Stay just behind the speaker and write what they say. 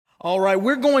All right,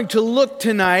 we're going to look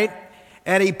tonight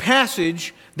at a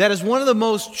passage that is one of the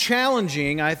most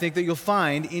challenging, I think, that you'll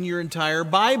find in your entire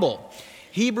Bible.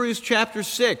 Hebrews chapter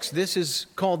 6. This is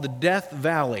called the Death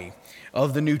Valley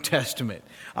of the New Testament.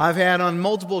 I've had on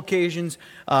multiple occasions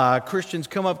Christians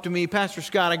come up to me, Pastor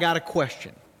Scott, I got a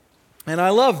question. And I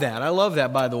love that. I love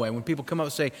that, by the way, when people come up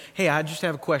and say, hey, I just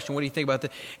have a question. What do you think about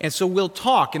that? And so we'll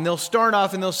talk, and they'll start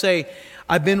off and they'll say,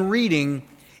 I've been reading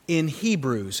in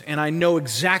Hebrews, and I know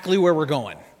exactly where we're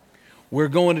going. We're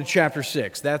going to chapter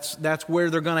 6. That's where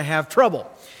they're going to have trouble.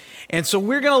 And so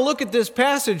we're going to look at this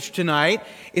passage tonight.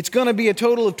 It's going to be a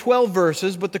total of 12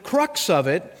 verses, but the crux of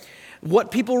it,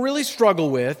 what people really struggle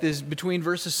with, is between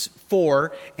verses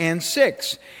 4 and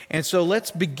 6. And so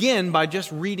let's begin by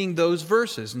just reading those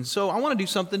verses. And so I want to do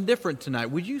something different tonight.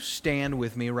 Would you stand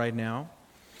with me right now?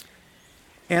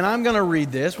 And I'm going to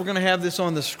read this. We're going to have this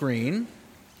on the screen.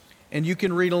 And you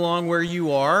can read along where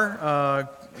you are.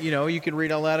 You can read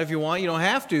out loud if you want. You don't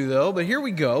have to, though. But here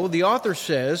we go. The author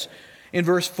says in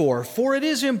verse 4, "For it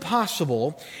is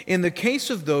impossible in the case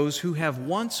of those who have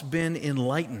once been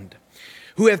enlightened,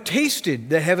 who have tasted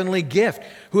the heavenly gift,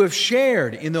 who have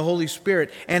shared in the Holy Spirit,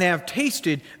 and have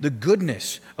tasted the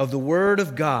goodness of the Word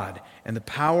of God and the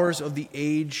powers of the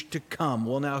age to come."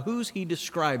 Well, now, who's he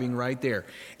describing right there?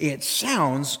 It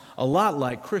sounds a lot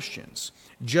like Christians,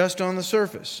 just on the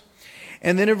surface.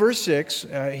 And then in verse 6,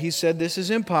 he said this is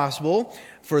impossible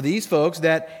for these folks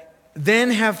that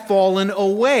then have fallen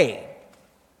away.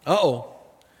 To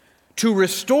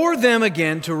restore them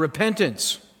again to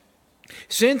repentance,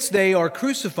 since they are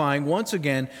crucifying once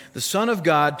again the Son of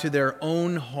God to their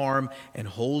own harm and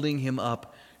holding him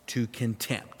up to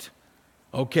contempt.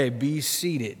 Okay, be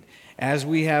seated. As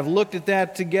we have looked at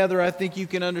that together, I think you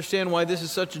can understand why this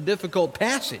is such a difficult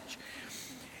passage.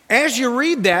 As you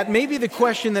read that, maybe the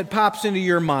question that pops into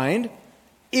your mind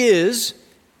is,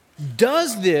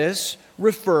 does this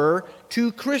refer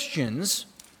to Christians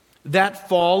that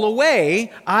fall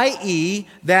away, i.e.,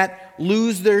 that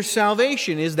lose their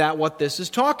salvation? Is that what this is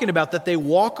talking about, that they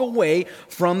walk away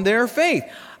from their faith?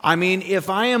 I mean, if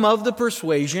I am of the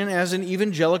persuasion as an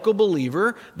evangelical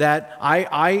believer that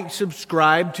I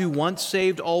subscribe to once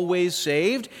saved, always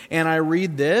saved, and I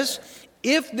read this,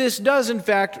 if this does in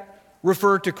fact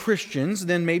refer to Christians,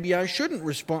 then maybe I shouldn't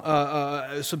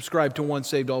subscribe to once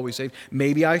saved, always saved.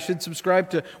 Maybe I should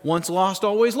subscribe to once lost,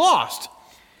 always lost.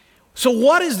 So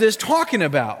what is this talking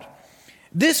about?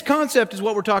 This concept is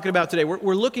what we're talking about today.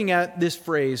 We're looking at this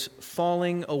phrase,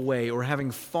 falling away or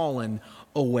having fallen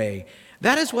away.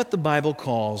 That is what the Bible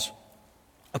calls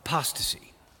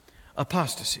apostasy.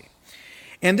 Apostasy.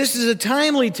 And this is a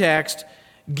timely text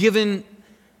given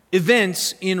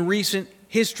events in recent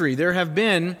history. There have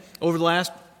been, over the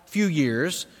last few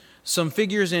years, some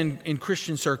figures in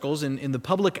Christian circles, in the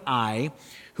public eye,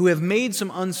 who have made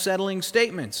some unsettling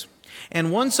statements.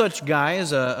 And one such guy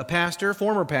is a pastor,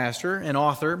 former pastor, and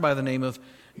author by the name of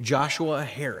Joshua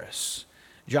Harris.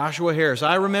 Joshua Harris.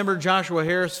 I remember Joshua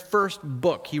Harris' first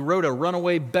book. He wrote a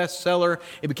runaway bestseller.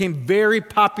 It became very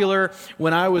popular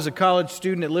when I was a college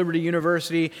student at Liberty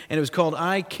University, and it was called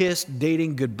I Kissed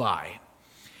Dating Goodbye.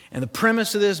 And the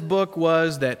premise of this book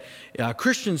was that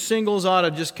Christian singles ought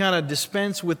to just kind of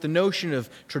dispense with the notion of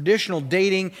traditional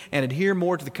dating and adhere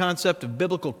more to the concept of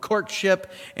biblical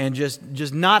courtship and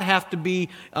just not have to be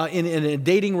in a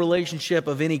dating relationship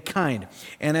of any kind.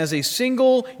 And as a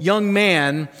single young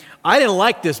man, I didn't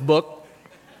like this book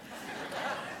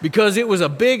because it was a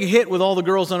big hit with all the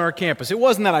girls on our campus. It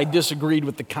wasn't that I disagreed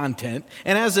with the content.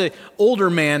 And as an older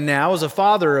man now, as a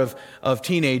father of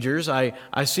teenagers, I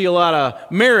see a lot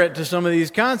of merit to some of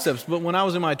these concepts. But when I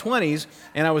was in my 20s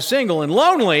and I was single and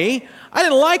lonely, I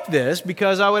didn't like this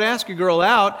because I would ask a girl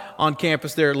out on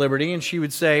campus there at Liberty and she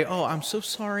would say, "Oh, I'm so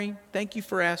sorry. Thank you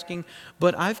for asking,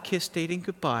 but I've kissed dating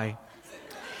goodbye."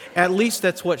 At least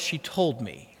that's what she told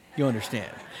me. You understand?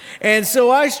 And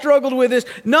so I struggled with this.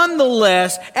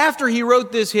 Nonetheless, after he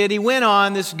wrote this hit, he went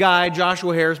on, this guy,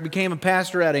 Joshua Harris, became a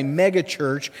pastor at a mega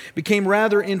church, became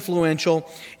rather influential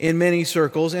in many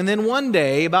circles. And then one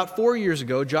day, about 4 years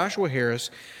ago, Joshua Harris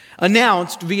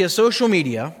announced via social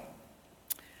media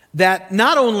that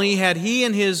not only had he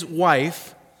and his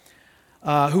wife,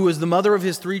 who was the mother of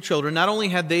his 3 children, not only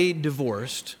had they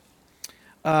divorced,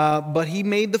 but he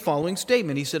made the following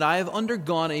statement. He said, "I have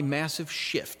undergone a massive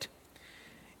shift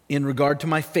in regard to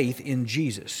my faith in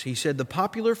Jesus." He said the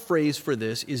popular phrase for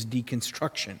this is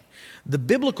deconstruction. The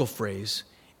biblical phrase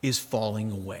is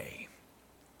falling away.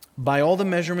 "By all the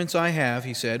measurements I have,"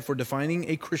 he said, "for defining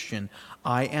a Christian,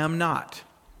 I am not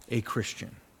a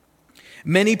Christian.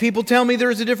 Many people tell me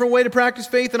there is a different way to practice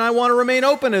faith and I want to remain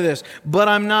open to this, but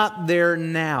I'm not there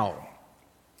now.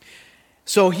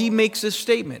 So he makes this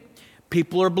statement.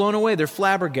 People are blown away. They're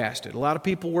flabbergasted. A lot of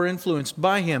people were influenced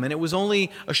by him. And it was only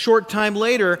a short time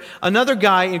later, another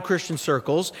guy in Christian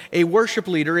circles, a worship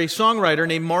leader, a songwriter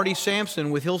named Marty Sampson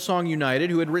with Hillsong United,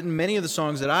 who had written many of the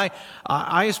songs that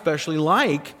I especially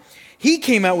like, he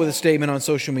came out with a statement on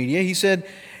social media. He said,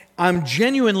 "I'm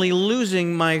genuinely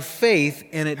losing my faith,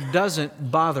 and it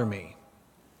doesn't bother me."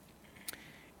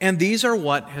 And these are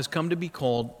what has come to be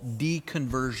called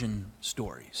deconversion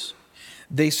stories.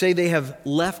 They say they have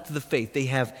left the faith. They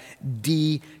have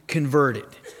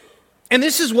deconverted. And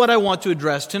this is what I want to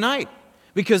address tonight,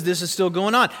 because this is still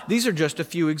going on. These are just a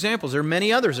few examples. There are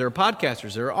many others. There are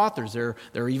podcasters. There are authors. There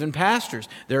are even pastors.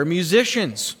 There are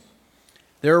musicians.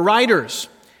 There are writers.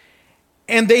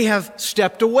 And they have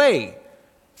stepped away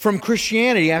from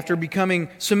Christianity after becoming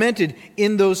cemented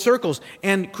in those circles.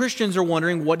 And Christians are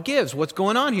wondering what gives, what's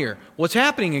going on here, what's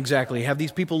happening exactly. Have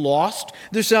these people lost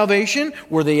their salvation?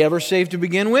 Were they ever saved to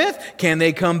begin with? Can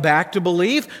they come back to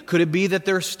believe? Could it be that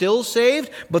they're still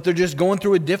saved, but they're just going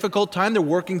through a difficult time? They're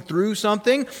working through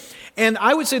something. And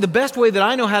I would say the best way that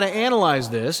I know how to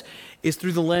analyze this is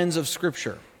through the lens of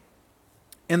Scripture.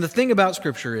 And the thing about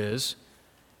Scripture is,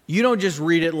 you don't just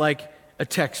read it like a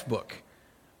textbook.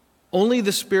 Only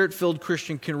the Spirit-filled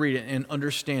Christian can read it and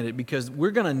understand it, because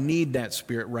we're going to need that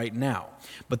Spirit right now.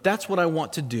 But that's what I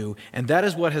want to do, and that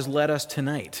is what has led us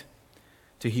tonight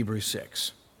to Hebrews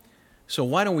 6. So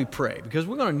why don't we pray? Because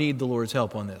we're going to need the Lord's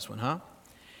help on this one, huh?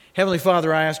 Heavenly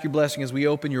Father, I ask your blessing as we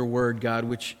open your word, God,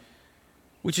 which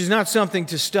is not something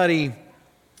to study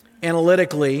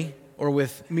analytically or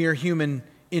with mere human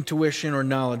intuition or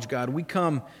knowledge, God. We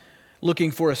come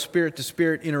looking for a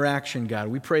spirit-to-spirit interaction, God.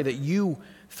 We pray that you,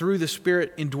 through the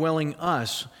Spirit indwelling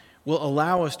us, will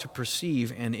allow us to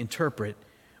perceive and interpret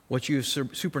what you have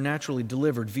supernaturally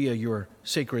delivered via your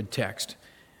sacred text,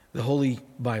 the Holy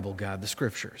Bible, God, the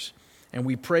Scriptures. And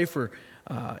we pray for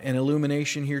an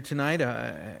illumination here tonight,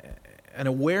 an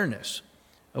awareness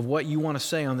of what you want to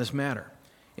say on this matter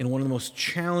in one of the most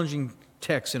challenging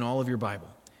texts in all of your Bible.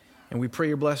 And we pray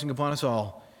your blessing upon us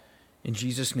all. In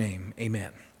Jesus' name,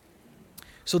 amen.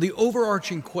 So the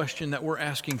overarching question that we're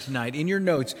asking tonight in your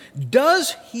notes,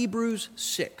 does Hebrews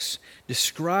 6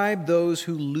 describe those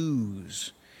who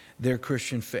lose their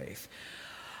Christian faith?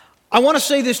 I want to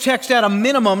say this text at a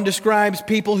minimum describes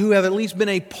people who have at least been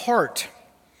a part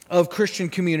of Christian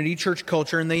community, church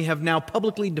culture, and they have now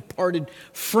publicly departed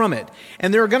from it.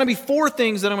 And there are going to be four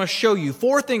things that I'm going to show you,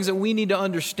 four things that we need to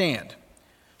understand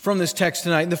from this text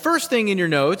tonight. And the first thing in your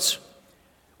notes,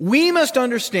 we must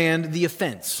understand the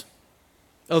offense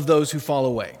of those who fall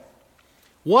away.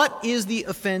 What is the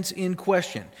offense in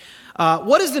question?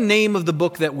 What is the name of the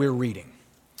book that we're reading?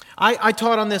 I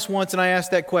taught on this once and I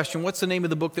asked that question, what's the name of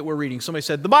the book that we're reading? Somebody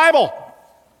said, the Bible.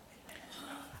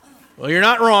 Well, you're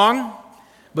not wrong,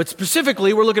 but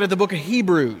specifically we're looking at the book of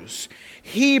Hebrews.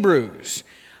 Hebrews.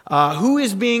 Who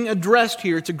is being addressed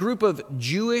here? It's a group of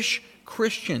Jewish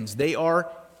Christians. They are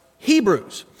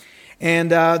Hebrews.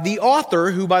 And the author,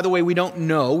 who, by the way, we don't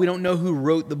know who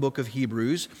wrote the book of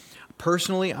Hebrews.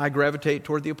 Personally, I gravitate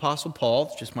toward the Apostle Paul.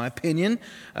 It's just my opinion.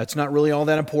 It's not really all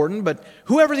that important. But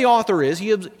whoever the author is, he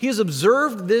has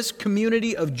observed this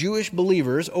community of Jewish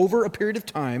believers over a period of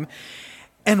time.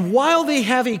 And while they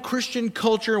have a Christian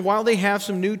culture, while they have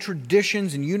some new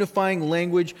traditions and unifying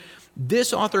language,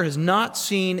 this author has not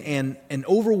seen an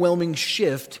overwhelming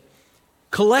shift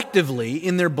collectively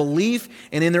in their belief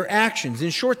and in their actions.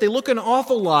 In short, they look an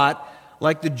awful lot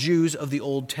like the Jews of the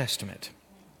Old Testament.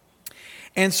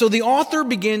 And so the author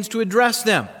begins to address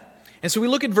them. And so we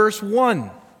look at verse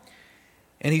 1.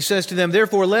 And he says to them,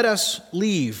 "Therefore let us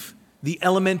leave the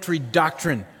elementary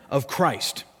doctrine of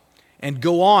Christ and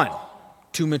go on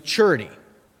to maturity."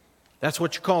 That's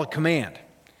what you call a command.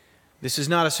 This is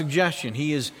not a suggestion.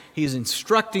 He is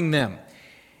instructing them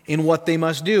in what they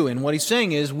must do. And what he's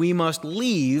saying is, we must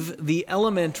leave the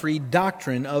elementary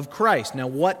doctrine of Christ. Now,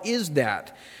 what is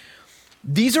that?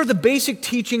 These are the basic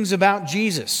teachings about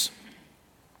Jesus.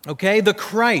 Okay, the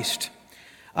Christ.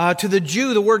 To the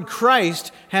Jew, the word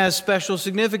Christ has special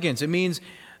significance. It means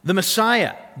the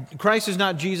Messiah. Christ is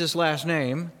not Jesus' last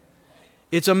name.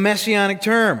 It's a messianic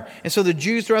term. And so the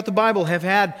Jews throughout the Bible have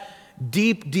had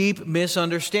deep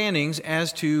misunderstandings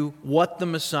as to what the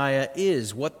Messiah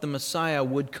is, what the Messiah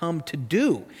would come to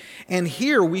do. And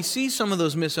here we see some of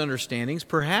those misunderstandings,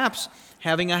 perhaps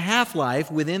having a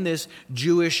half-life within this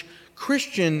Jewish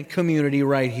Christian community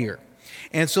right here.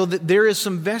 And so that there is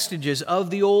some vestiges of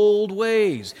the old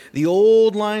ways, the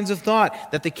old lines of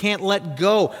thought, that they can't let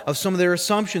go of some of their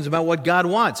assumptions about what God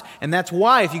wants. And that's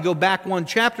why, if you go back one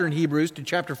chapter in Hebrews to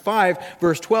chapter 5,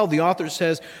 verse 12, the author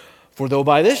says, For though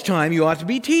by this time you ought to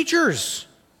be teachers,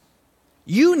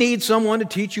 you need someone to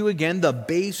teach you again the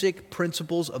basic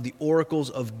principles of the oracles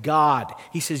of God.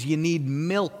 He says you need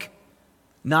milk,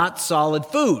 not solid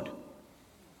food.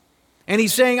 And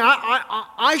he's saying,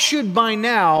 I should by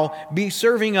now be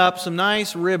serving up some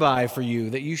nice ribeye for you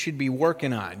that you should be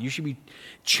working on. You should be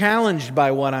challenged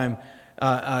by what I'm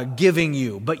giving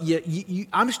you. But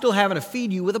I'm still having to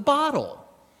feed you with a bottle.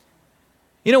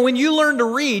 You know, when you learned to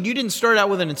read, you didn't start out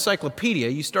with an encyclopedia.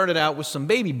 You started out with some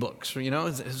baby books, you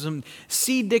know, some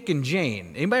C. Dick and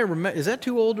Jane. Anybody remember? Is that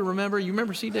too old to remember? You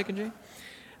remember C. Dick and Jane?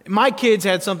 My kids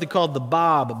had something called the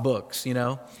Bob books, you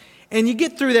know. And you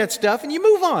get through that stuff and you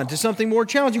move on to something more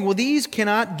challenging. Well, these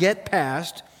cannot get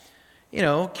past, you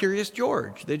know, Curious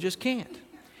George. They just can't.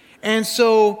 And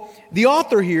so the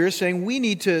author here is saying we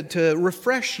need to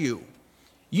refresh you.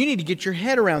 You need to get your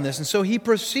head around this. And so he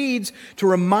proceeds to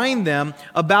remind them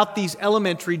about these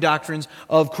elementary doctrines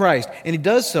of Christ. And he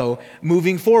does so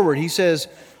moving forward. He says,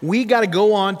 we got to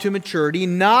go on to maturity,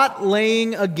 not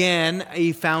laying again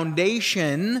a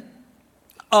foundation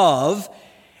of,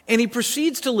 and he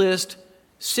proceeds to list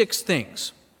 6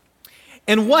 things.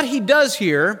 And what he does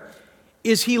here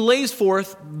is he lays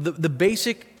forth the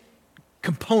basic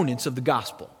components of the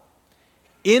gospel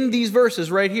in these verses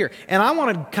right here. And I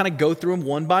want to kind of go through them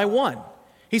one by one.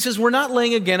 He says, we're not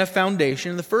laying again a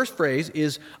foundation. The first phrase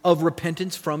is of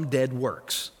repentance from dead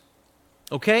works.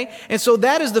 Okay? And so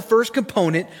that is the first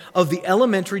component of the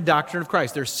elementary doctrine of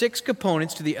Christ. There are 6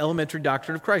 components to the elementary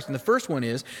doctrine of Christ. And the first one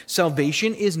is,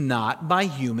 salvation is not by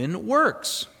human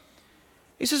works.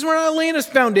 He says, we're not laying a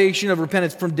foundation of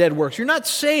repentance from dead works. You're not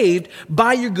saved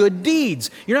by your good deeds.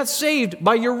 You're not saved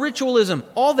by your ritualism.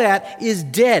 All that is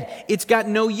dead. It's got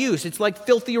no use. It's like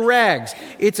filthy rags.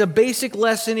 It's a basic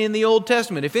lesson in the Old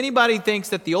Testament. If anybody thinks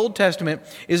that the Old Testament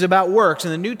is about works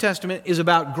and the New Testament is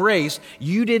about grace,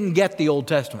 you didn't get the Old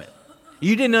Testament.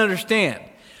 You didn't understand.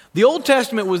 The Old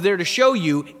Testament was there to show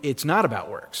you it's not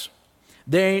about works.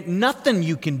 There ain't nothing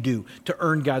you can do to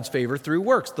earn God's favor through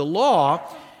works. The law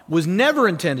was never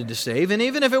intended to save, and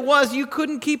even if it was, you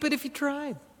couldn't keep it if you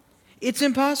tried. It's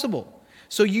impossible.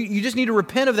 So you just need to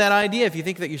repent of that idea if you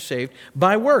think that you're saved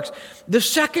by works. The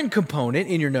second component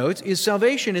in your notes is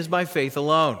salvation is by faith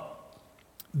alone.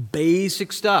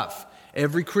 Basic stuff.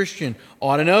 Every Christian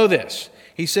ought to know this.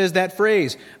 He says that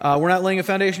phrase, we're not laying a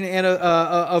foundation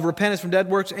of repentance from dead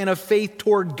works and of faith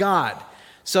toward God.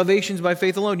 Salvation is by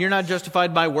faith alone. You're not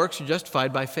justified by works, you're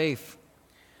justified by faith.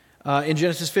 In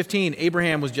Genesis 15,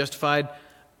 Abraham was justified.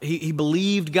 He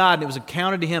believed God, and it was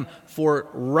accounted to him for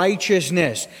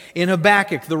righteousness. In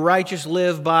Habakkuk, the righteous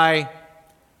live by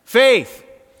faith.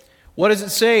 What does it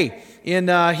say in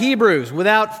Hebrews?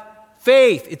 Without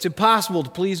faith, it's impossible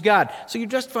to please God. So you're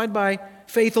justified by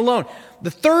faith alone. The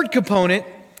third component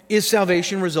is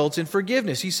salvation results in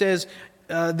forgiveness. He says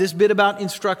this bit about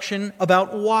instruction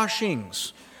about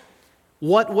washings.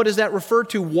 What does that refer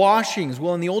to? Washings.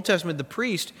 Well, in the Old Testament, the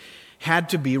priest had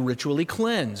to be ritually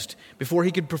cleansed. Before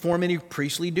he could perform any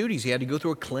priestly duties, he had to go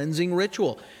through a cleansing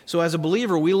ritual. So as a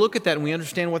believer, we look at that and we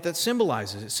understand what that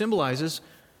symbolizes. It symbolizes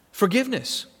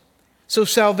forgiveness. So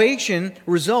salvation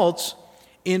results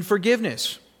in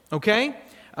forgiveness. Okay?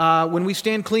 When we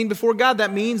stand clean before God,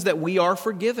 that means that we are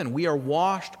forgiven. We are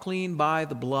washed clean by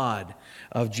the blood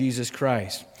of Jesus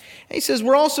Christ. He says,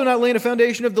 we're also not laying a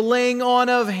foundation of the laying on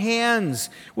of hands,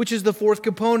 which is the fourth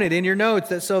component in your notes,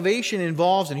 that salvation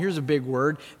involves, and here's a big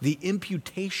word, the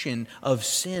imputation of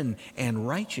sin and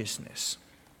righteousness.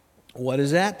 What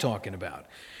is that talking about?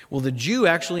 Well, the Jew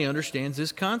actually understands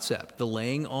this concept, the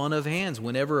laying on of hands.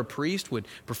 Whenever a priest would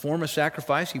perform a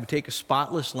sacrifice, he would take a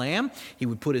spotless lamb, he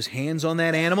would put his hands on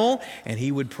that animal, and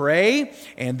he would pray,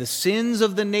 and the sins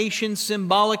of the nation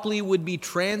symbolically would be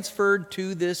transferred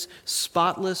to this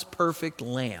spotless, perfect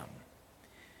lamb.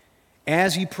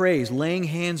 As he prays, laying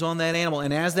hands on that animal,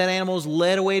 and as that animal is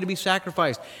led away to be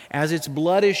sacrificed, as its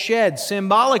blood is shed,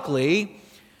 symbolically,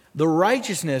 the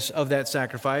righteousness of that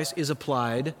sacrifice is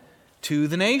applied to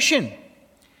the nation.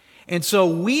 And so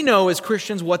we know as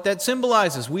Christians what that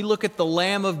symbolizes. We look at the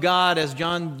Lamb of God, as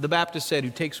John the Baptist said, who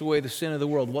takes away the sin of the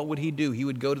world. What would he do? He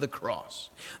would go to the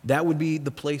cross. That would be the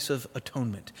place of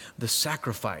atonement, the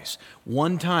sacrifice,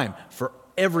 one time for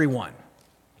everyone.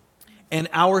 And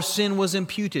our sin was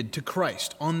imputed to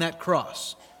Christ on that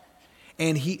cross.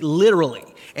 And he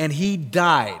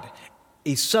died,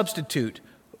 a substitute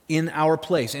in our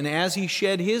place. And as he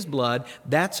shed his blood,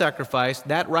 that sacrifice,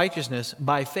 that righteousness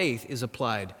by faith is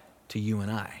applied to you and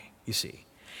I, you see.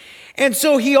 And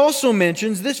so he also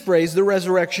mentions this phrase, the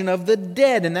resurrection of the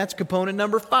dead, and that's component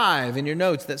number 5 in your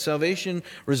notes, that salvation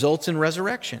results in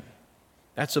resurrection.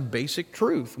 That's a basic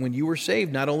truth. When you were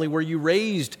saved, not only were you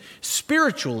raised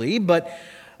spiritually, but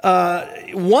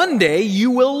one day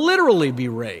you will literally be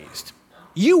raised.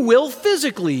 You will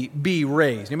physically be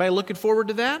raised. Anybody looking forward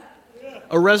to that?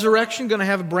 A resurrection, going to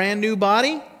have a brand new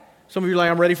body? Some of you are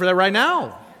like, I'm ready for that right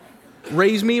now.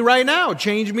 Raise me right now.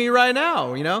 Change me right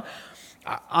now, you know.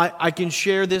 I can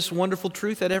share this wonderful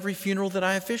truth at every funeral that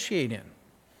I officiate in.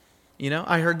 You know,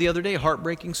 I heard the other day a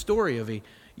heartbreaking story of a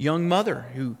young mother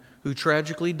who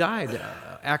tragically died,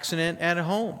 accident at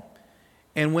home.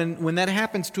 And when that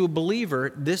happens to a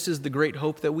believer, this is the great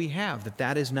hope that we have,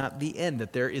 that is not the end,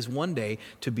 that there is one day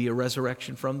to be a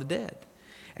resurrection from the dead.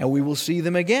 And we will see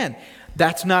them again.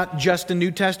 That's not just a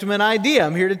New Testament idea.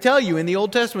 I'm here to tell you, in the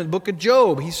Old Testament, book of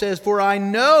Job, he says, "For I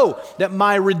know that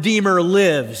my Redeemer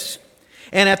lives,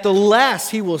 and at the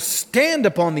last he will stand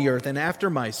upon the earth, and after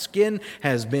my skin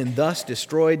has been thus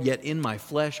destroyed, yet in my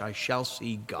flesh I shall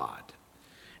see God."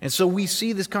 And so we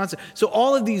see this concept. So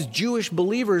all of these Jewish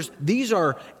believers, these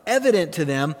are evident to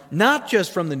them, not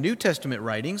just from the New Testament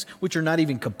writings, which are not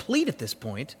even complete at this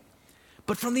point,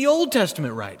 but from the Old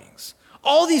Testament writings.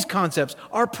 All these concepts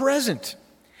are present.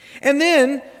 And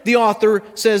then the author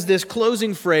says this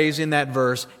closing phrase in that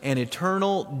verse, an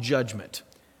eternal judgment.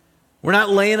 We're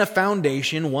not laying a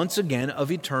foundation, once again,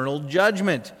 of eternal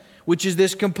judgment, which is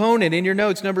this component. In your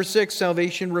notes, number 6,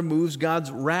 salvation removes God's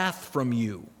wrath from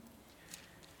you.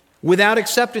 Without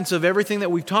acceptance of everything that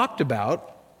we've talked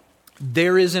about,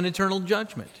 there is an eternal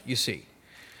judgment, you see.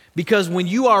 Because when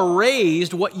you are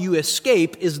raised, what you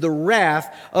escape is the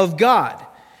wrath of God.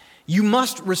 You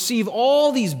must receive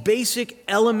all these basic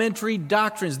elementary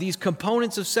doctrines, these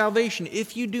components of salvation.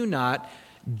 If you do not,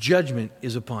 judgment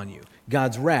is upon you.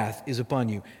 God's wrath is upon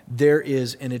you. There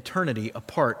is an eternity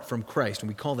apart from Christ, and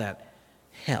we call that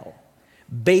hell.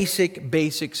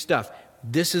 Basic stuff.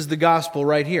 This is the gospel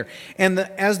right here. And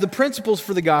as the principles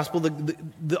for the gospel,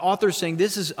 the author is saying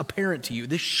this is apparent to you.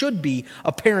 This should be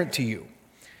apparent to you.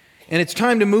 And it's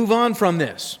time to move on from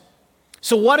this.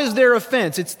 So what is their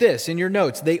offense? It's this, in your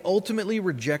notes. They ultimately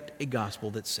reject a gospel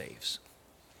that saves.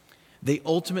 They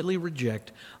ultimately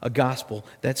reject a gospel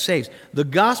that saves. The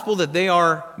gospel that they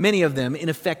are, many of them, in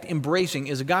effect embracing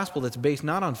is a gospel that's based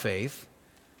not on faith,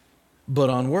 but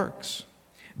on works.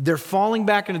 They're falling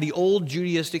back into the old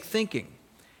Judaistic thinking,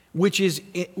 which is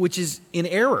in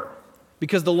error,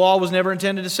 because the law was never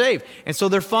intended to save. And so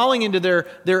they're falling into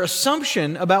their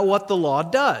assumption about what the law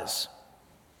does,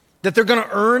 that they're going to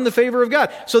earn the favor of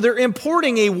God. So they're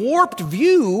importing a warped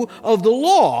view of the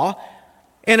law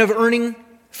and of earning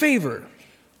favor.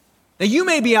 Now you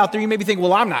may be out there, you may be thinking,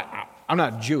 well, I'm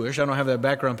not Jewish, I don't have that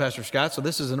background, Pastor Scott, so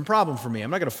this isn't a problem for me. I'm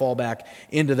not going to fall back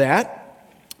into that.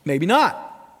 Maybe not.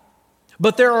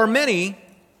 But there are many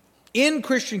in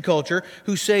Christian culture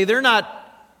who say they're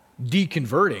not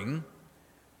deconverting,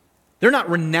 they're not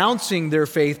renouncing their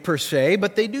faith per se,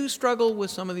 but they do struggle with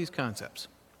some of these concepts.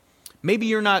 Maybe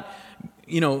you're not,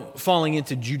 falling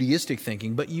into Judaistic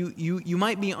thinking, but you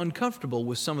might be uncomfortable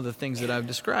with some of the things that I've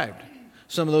described,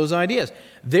 some of those ideas.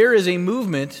 There is a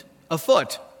movement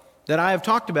afoot that I have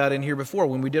talked about in here before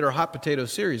when we did our Hot Potato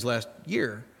series last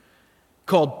year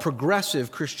called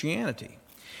Progressive Christianity.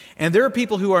 And there are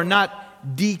people who are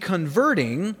not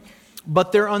deconverting,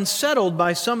 but they're unsettled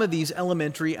by some of these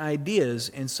elementary ideas,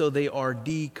 and so they are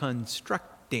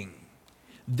deconstructing.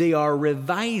 They are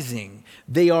revising.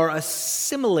 They are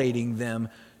assimilating them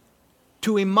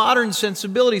to a modern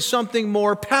sensibility, something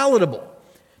more palatable,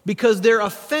 because they're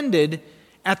offended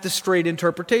at the straight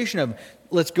interpretation of them.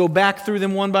 Let's go back through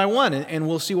them one by one, and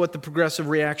we'll see what the progressive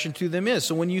reaction to them is.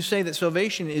 So when you say that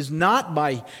salvation is not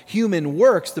by human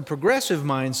works, the progressive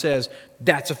mind says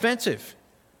that's offensive,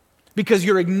 because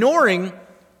you're ignoring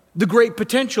the great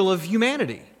potential of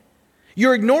humanity.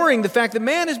 You're ignoring the fact that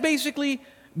man is basically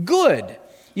good.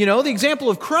 The example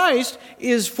of Christ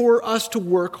is for us to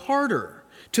work harder,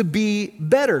 to be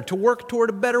better, to work toward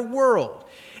a better world.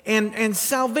 And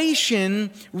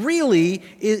salvation really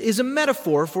is a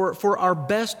metaphor for our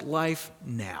best life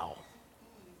now.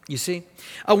 You see?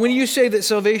 When you say that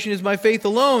salvation is by faith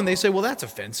alone, they say, well, that's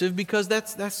offensive because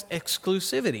that's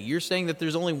exclusivity. You're saying that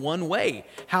there's only one way.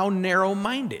 How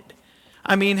narrow-minded.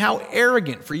 I mean, how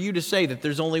arrogant for you to say that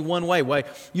there's only one way. Why,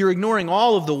 you're ignoring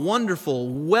all of the wonderful,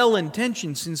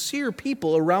 well-intentioned, sincere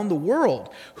people around the world.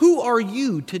 Who are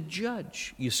you to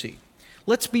judge, you see?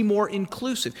 Let's be more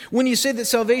inclusive. When you say that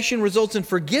salvation results in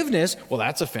forgiveness, well,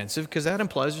 that's offensive because that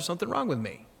implies there's something wrong with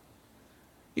me.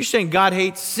 You're saying God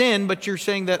hates sin, but you're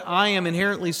saying that I am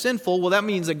inherently sinful. Well, that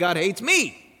means that God hates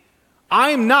me.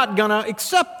 I'm not going to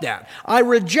accept that. I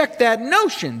reject that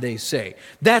notion, they say.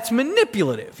 That's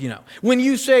manipulative, When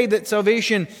you say that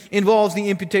salvation involves the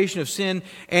imputation of sin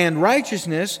and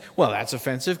righteousness, well, that's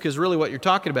offensive, because really what you're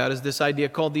talking about is this idea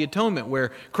called the atonement,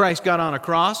 where Christ got on a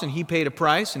cross and he paid a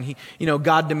price and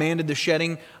God demanded the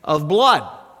shedding of blood.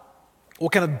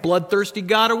 What kind of bloodthirsty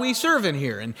God are we serving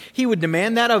here? And he would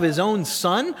demand that of his own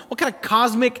son? What kind of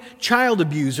cosmic child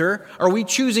abuser are we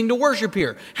choosing to worship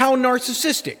here? How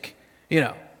narcissistic,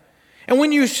 And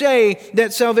when you say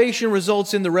that salvation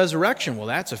results in the resurrection, well,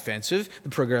 that's offensive, the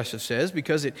progressive says,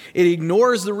 because it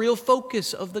ignores the real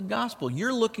focus of the gospel.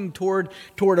 You're looking toward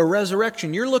a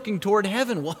resurrection. You're looking toward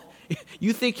heaven. Well,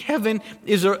 you think heaven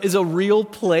is a real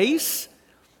place?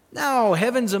 No,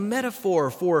 heaven's a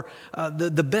metaphor for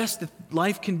the best that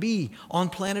life can be on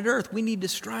planet Earth. We need to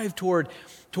strive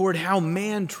toward how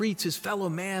man treats his fellow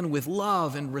man with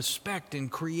love and respect and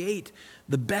create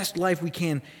the best life we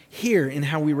can here in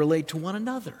how we relate to one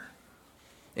another.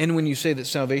 And when you say that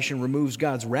salvation removes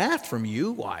God's wrath from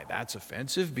you, why, that's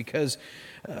offensive, because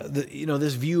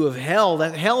this view of hell,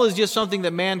 that hell is just something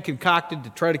that man concocted to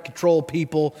try to control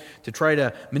people, to try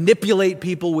to manipulate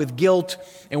people with guilt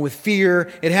and with fear.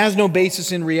 It has no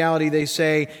basis in reality, they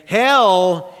say.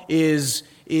 Hell is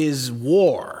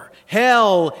war.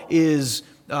 Hell is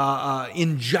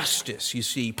injustice, you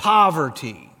see,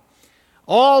 poverty.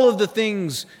 All of the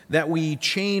things that we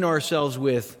chain ourselves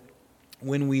with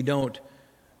when we don't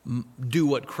do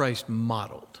what Christ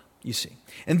modeled, you see.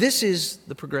 And this is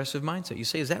the progressive mindset. You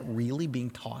say, is that really being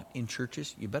taught in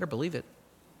churches? You better believe it.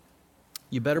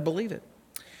 You better believe it.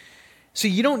 See,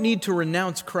 you don't need to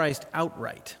renounce Christ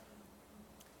outright,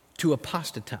 to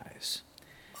apostatize,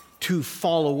 to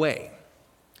fall away.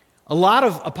 A lot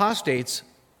of apostates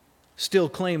still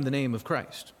claim the name of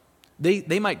Christ.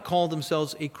 They might call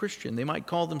themselves a Christian. They might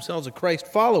call themselves a Christ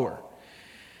follower.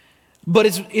 But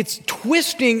it's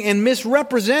twisting and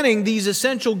misrepresenting these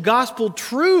essential gospel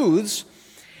truths,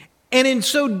 and in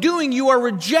so doing, you are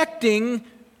rejecting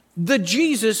the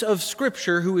Jesus of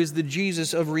Scripture, who is the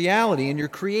Jesus of reality, and you're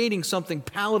creating something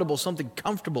palatable, something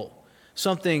comfortable,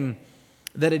 something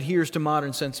that adheres to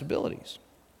modern sensibilities.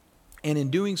 And in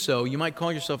doing so, you might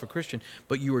call yourself a Christian,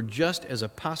 but you are just as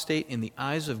apostate in the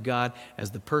eyes of God as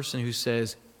the person who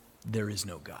says, there is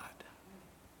no God.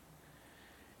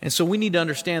 And so we need to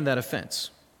understand that offense.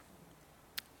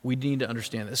 We need to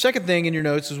understand that. The second thing in your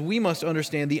notes is we must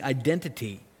understand the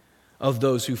identity of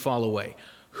those who fall away.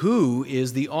 Who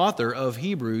is the author of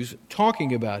Hebrews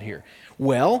talking about here?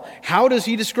 Well, how does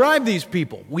he describe these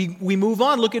people? We move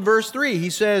on. Look at verse 3.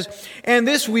 He says, and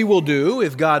this we will do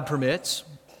if God permits.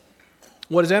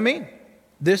 What does that mean?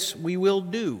 This we will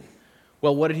do.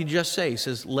 Well, what did he just say? He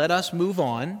says, let us move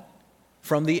on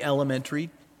from the elementary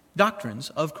doctrines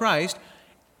of Christ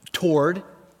toward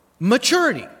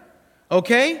maturity.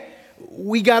 Okay?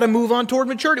 We got to move on toward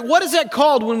maturity. What is that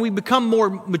called when we become more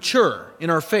mature in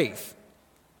our faith?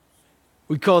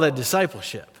 We call that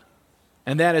discipleship.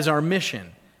 And that is our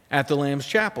mission at the Lamb's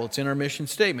Chapel. It's in our mission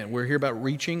statement. We're here about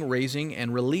reaching, raising,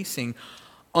 and releasing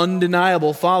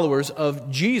undeniable followers of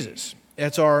Jesus.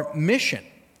 That's our mission,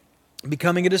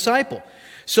 becoming a disciple.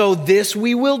 So this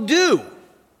we will do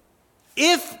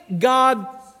if God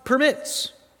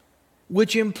permits,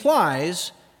 which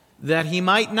implies that he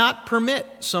might not permit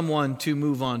someone to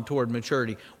move on toward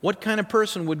maturity. What kind of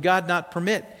person would God not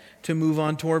permit to move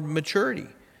on toward maturity?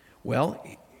 Well,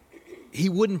 he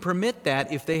wouldn't permit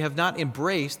that if they have not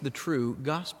embraced the true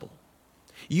gospel.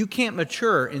 You can't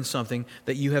mature in something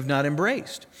that you have not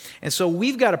embraced. And so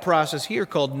we've got a process here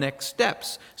called next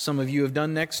steps. Some of you have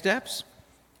done next steps.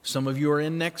 Some of you are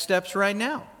in next steps right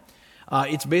now.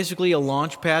 It's basically a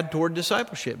launch pad toward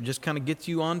discipleship. It just kind of gets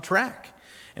you on track.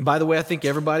 And by the way, I think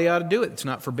everybody ought to do it. It's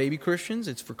not for baby Christians.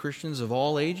 It's for Christians of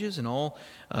all ages and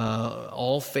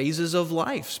all phases of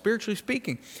life, spiritually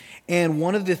speaking. And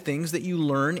one of the things that you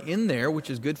learn in there, which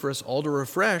is good for us all to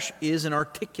refresh, is an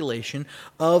articulation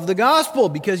of the gospel.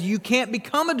 Because you can't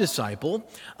become a disciple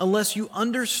unless you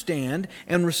understand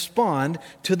and respond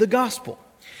to the gospel.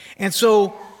 And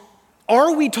so,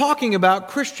 are we talking about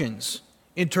Christians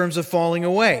in terms of falling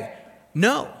away?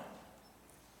 No.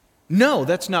 No,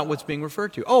 that's not what's being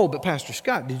referred to. Oh, but Pastor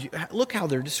Scott, look how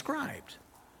they're described.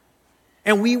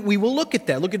 And we will look at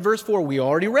that. Look at verse 4. We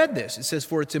already read this. It says,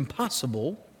 for it's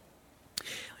impossible,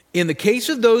 in the case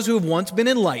of those who have once been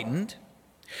enlightened,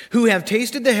 who have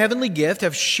tasted the heavenly gift,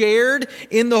 have shared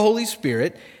in the Holy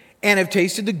Spirit, and have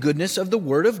tasted the goodness of the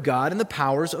Word of God and the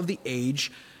powers of the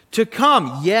age to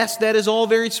come. Yes, that is all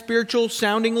very spiritual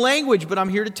sounding language, but I'm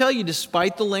here to tell you,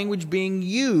 despite the language being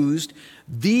used,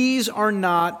 these are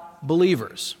not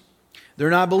believers.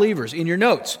 They're not believers. In your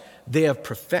notes, They have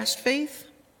professed faith,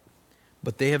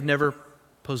 but they have never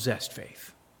possessed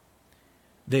faith.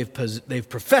 They've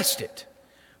professed it,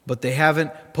 but they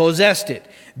haven't possessed it.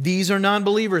 These are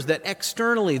non-believers that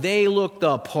externally they look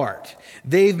the part.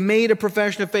 They've made a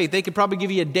profession of faith. They could probably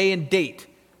give you a day and date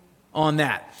on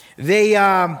that. They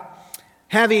have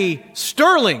a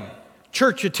sterling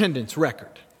church attendance record.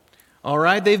 All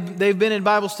right, they've been in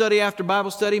Bible study after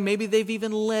Bible study. Maybe they've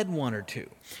even led one or two.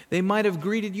 They might have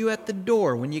greeted you at the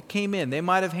door when you came in. They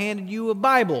might have handed you a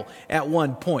Bible at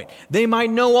one point. They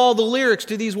might know all the lyrics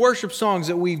to these worship songs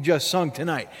that we've just sung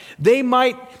tonight. They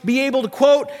might be able to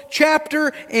quote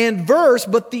chapter and verse,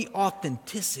 but the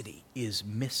authenticity is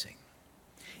missing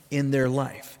in their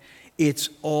life. It's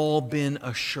all been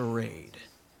a charade.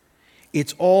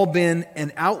 It's all been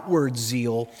an outward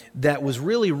zeal that was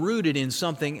really rooted in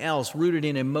something else, rooted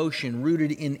in emotion,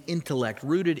 rooted in intellect,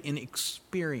 rooted in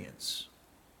experience.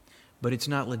 But it's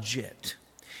not legit,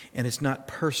 and it's not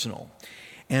personal.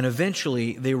 And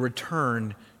eventually they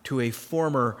return to a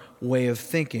former way of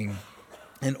thinking,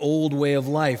 an old way of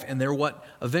life, and they're what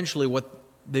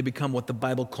they become what the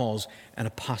Bible calls an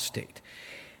apostate.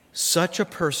 Such a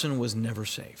person was never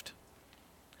saved.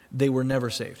 They were never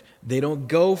saved. They don't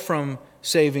go from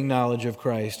saving knowledge of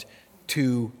Christ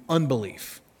to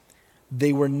unbelief.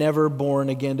 They were never born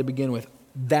again to begin with.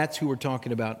 That's who we're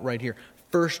talking about right here.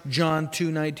 1 John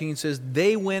 2:19 says,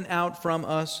 "They went out from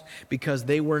us because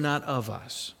they were not of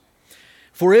us.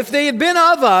 For if they had been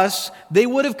of us, they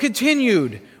would have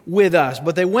continued with us.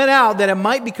 But they went out that it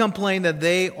might become plain that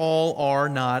they all are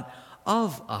not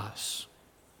of us."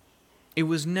 It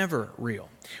was never real.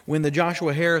 When the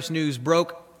Joshua Harris news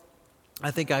broke, I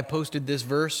think I posted this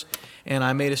verse and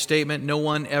I made a statement: no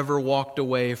one ever walked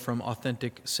away from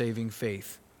authentic saving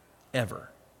faith,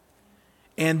 ever.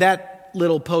 And that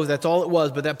little post, that's all it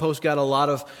was, but that post got a lot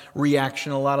of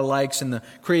reaction, a lot of likes. And the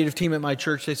creative team at my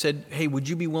church, they said, "Hey, would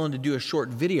you be willing to do a short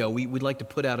video? We'd like to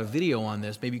put out a video on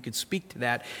this. Maybe you could speak to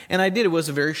that." And I did. It was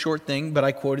a very short thing, but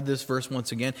I quoted this verse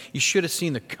once again. You should have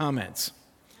seen the comments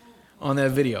on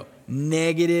that video.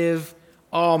 Negative.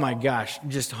 Oh my gosh,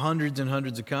 just hundreds and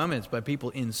hundreds of comments by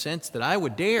people incensed that I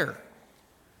would dare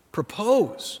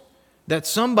propose that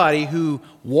somebody who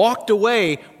walked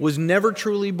away was never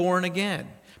truly born again.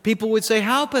 People would say,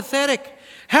 "How pathetic,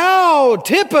 how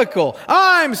typical.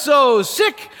 I'm so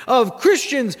sick of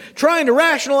Christians trying to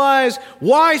rationalize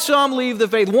why some leave the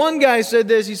faith." One guy said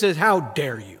this, he says, "How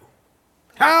dare you?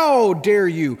 How dare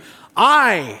you?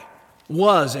 I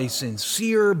was a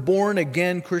sincere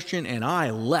born-again Christian and I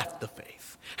left the faith.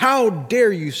 How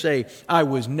dare you say I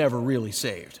was never really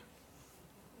saved?"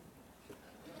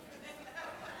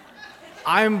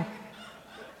 I'm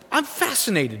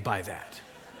fascinated by that.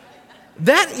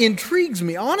 That intrigues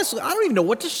me. Honestly, I don't even know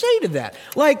what to say to that.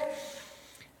 Like,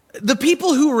 the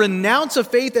people who renounce a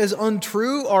faith as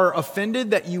untrue are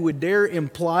offended that you would dare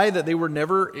imply that they were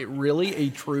never really a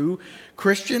true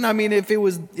Christian. I mean, if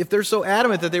they're so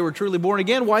adamant that they were truly born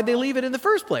again, why'd they leave it in the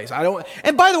first place?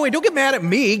 And by the way, don't get mad at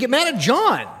me, get mad at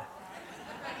John.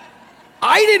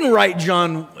 I didn't write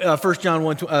 1 John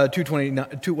 1,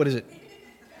 2:29, what is it?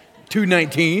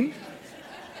 2:19.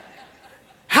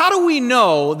 How do we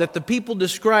know that the people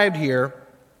described here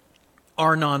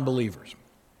are non-believers?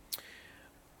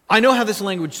 I know how this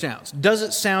language sounds. Does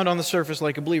it sound on the surface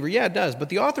like a believer? Yeah, it does. But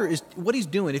the author is, what he's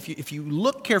doing, if you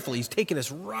look carefully, he's taking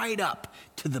us right up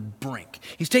to the brink.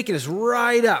 He's taking us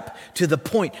right up to the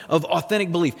point of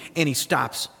authentic belief, and he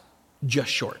stops just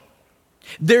short.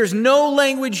 There's no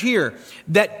language here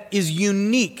that is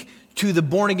unique to the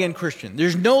born-again Christian.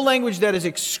 There's no language that is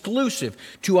exclusive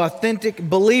to authentic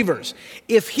believers.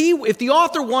 If the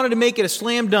author wanted to make it a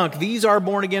slam dunk, these are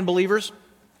born-again believers,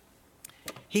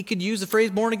 he could use the phrase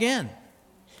born again.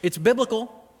 It's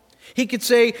biblical. He could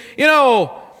say,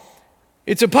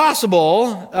 it's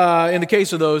impossible in the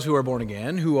case of those who are born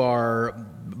again, who are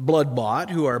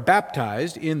blood-bought, who are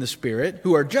baptized in the Spirit,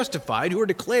 who are justified, who are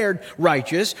declared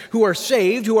righteous, who are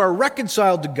saved, who are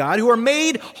reconciled to God, who are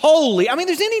made holy. I mean,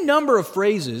 there's any number of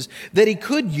phrases that he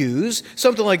could use,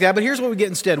 something like that. But here's what we get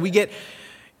instead. We get,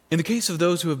 in the case of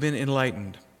those who have been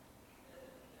enlightened.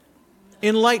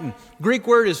 Enlightened. Greek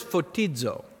word is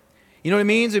photizo. You know what it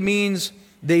means? It means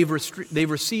they've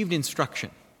received instruction.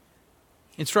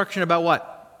 Instruction about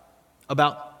what?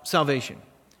 About salvation.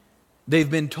 They've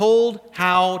been told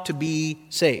how to be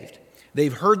saved.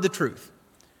 They've heard the truth.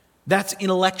 That's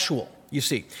intellectual, you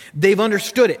see. They've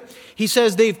understood it. He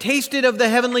says they've tasted of the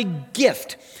heavenly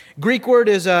gift. Greek word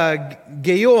is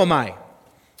geomai,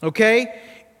 okay?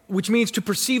 Which means to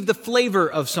perceive the flavor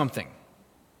of something.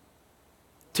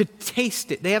 To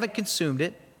taste it. They haven't consumed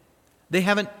it. They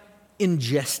haven't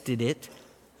ingested it.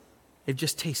 They've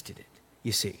just tasted it,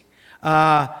 you see.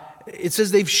 It says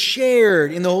they've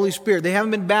shared in the Holy Spirit. They haven't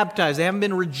been baptized. They haven't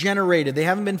been regenerated. They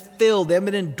haven't been filled. They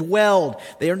haven't been indwelled.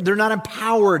 They're not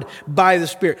empowered by the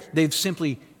Spirit. They've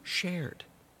simply shared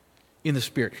in the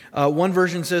Spirit. One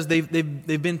version says they've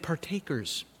been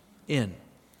partakers in.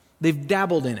 They've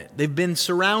dabbled in it. They've been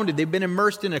surrounded. They've been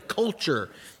immersed in a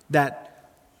culture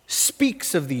that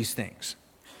speaks of these things.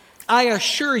 I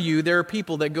assure you there are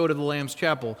people that go to the Lamb's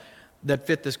Chapel that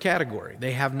fit this category.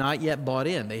 They have not yet bought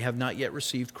in. They have not yet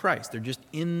received Christ. They're just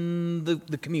in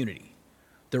the community.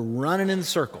 They're running in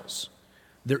circles.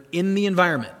 They're in the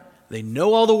environment. They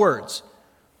know all the words.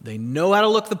 They know how to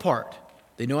look the part.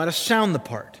 They know how to sound the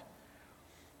part.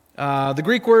 The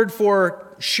Greek word for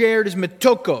shared is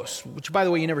metokos, which, by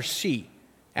the way, you never see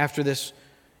after this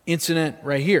incident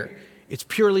right here. It's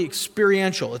purely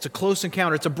experiential. It's a close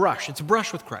encounter. It's a brush. It's a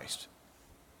brush with Christ.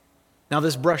 Now,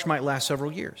 this brush might last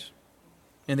several years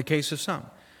in the case of some,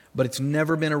 but it's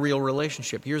never been a real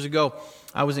relationship. Years ago,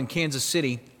 I was in Kansas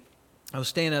City. I was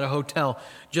staying at a hotel.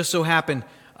 Just so happened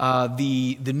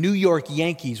the New York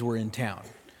Yankees were in town.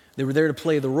 They were there to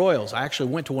play the Royals. I actually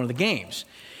went to one of the games.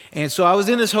 And so I was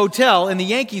in this hotel, and the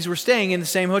Yankees were staying in the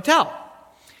same hotel.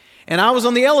 And I was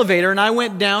on the elevator, and I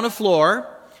went down a floor,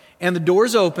 and the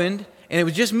doors opened, and it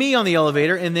was just me on the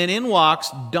elevator, and then in walks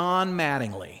Don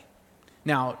Mattingly.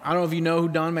 Now, I don't know if you know who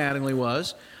Don Mattingly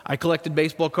was. I collected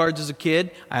baseball cards as a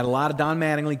kid. I had a lot of Don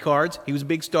Mattingly cards. He was a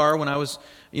big star when I was,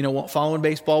 following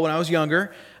baseball when I was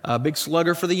younger. A big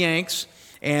slugger for the Yanks.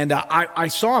 And I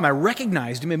saw him. I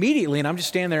recognized him immediately, and I'm just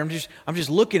standing there. I'm just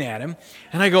looking at him,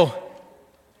 and I go,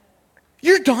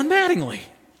 "You're Don Mattingly."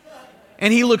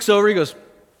 And he looks over. He goes,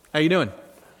 "How you doing?"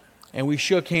 And we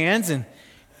shook hands, and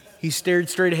he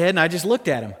stared straight ahead, and I just looked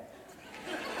at him.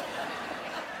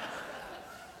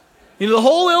 The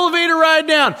whole elevator ride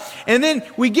down. And then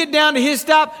we get down to his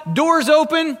stop, doors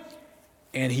open,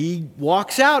 and he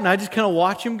walks out, and I just kind of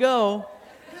watch him go.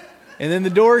 And then the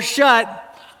doors shut.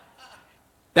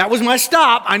 That was my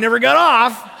stop. I never got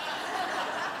off.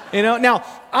 Now,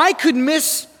 I could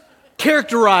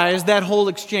mischaracterize that whole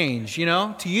exchange,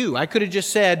 to you. I could have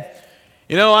just said,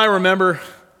 I remember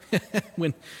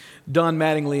when Don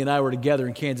Mattingly and I were together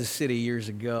in Kansas City years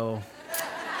ago.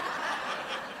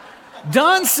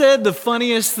 Don said the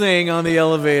funniest thing on the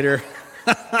elevator.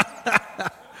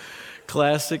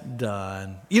 Classic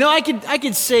Don. I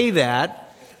could say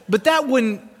that, but that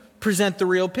wouldn't present the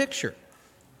real picture.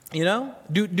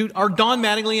 Are Don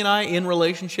Mattingly and I in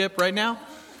relationship right now?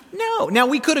 No. Now,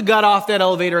 we could have got off that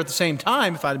elevator at the same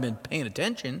time if I'd have been paying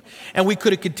attention, and we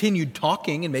could have continued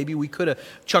talking, and maybe we could have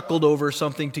chuckled over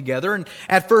something together. And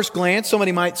at first glance,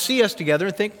 somebody might see us together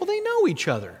and think, well, they know each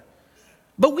other.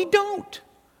 But we don't.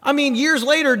 Years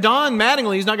later, Don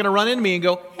Mattingly is not going to run into me and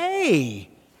go, "Hey,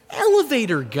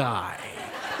 elevator guy."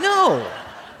 No,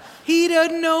 he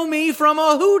doesn't know me from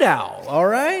a hoot owl, all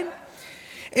right?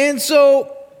 And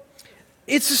so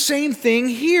it's the same thing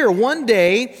here. One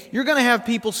day, you're going to have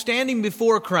people standing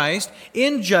before Christ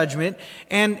in judgment,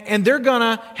 and they're going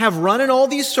to have run in all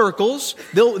these circles.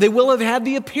 They will have had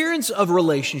the appearance of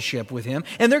relationship with him,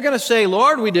 and they're going to say,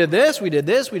 "Lord, we did this, we did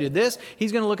this, we did this."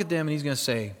 He's going to look at them, and he's going to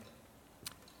say,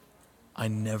 "I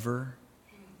never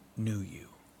knew you.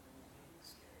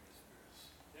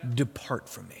 Depart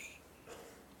from me."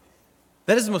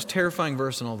 That is the most terrifying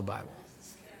verse in all the Bible.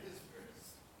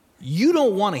 You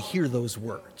don't want to hear those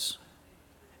words.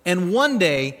 And one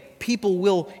day, people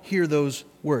will hear those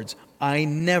words. "I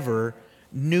never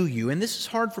knew you." And this is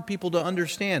hard for people to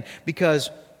understand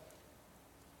because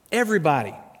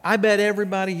I bet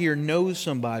everybody here knows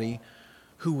somebody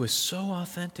who was so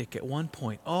authentic at one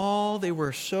point. Oh, they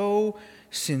were so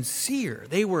sincere.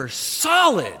 They were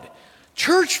solid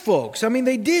church folks.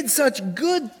 They did such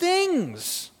good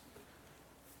things.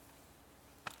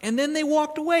 And then they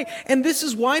walked away. And this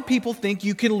is why people think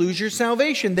you can lose your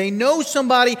salvation. They know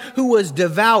somebody who was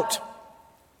devout,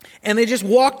 and they just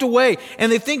walked away.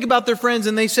 And they think about their friends,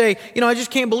 and they say, "I just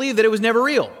can't believe that it was never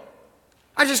real.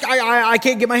 I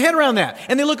can't get my head around that."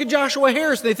 And they look at Joshua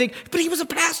Harris, and they think, "But he was a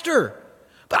pastor.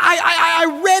 But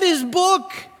I read his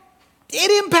book.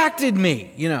 It impacted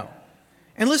me,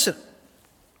 And listen,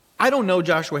 I don't know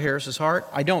Joshua Harris's heart.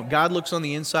 I don't. God looks on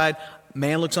the inside.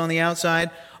 Man looks on the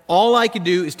outside. All I could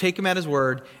do is take him at his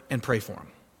word and pray for him.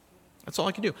 That's all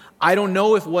I could do. I don't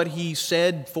know if what he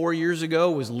said 4 years ago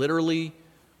was literally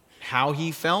how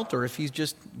he felt, or if he's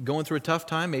just going through a tough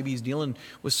time. Maybe he's dealing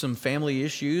with some family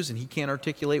issues and he can't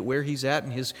articulate where he's at in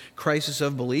his crisis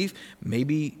of belief.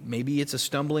 Maybe it's a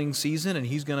stumbling season and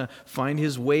he's going to find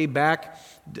his way back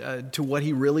to what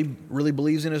he really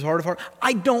believes in his heart of heart.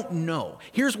 I don't know.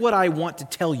 Here's what I want to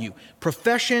tell you.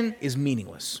 Profession is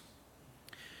meaningless.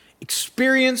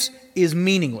 Experience is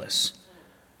meaningless.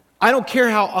 I don't care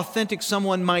how authentic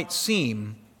someone might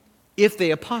seem if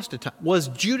they apostatize. Was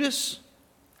Judas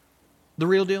the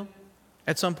real deal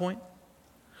at some point?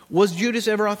 Was Judas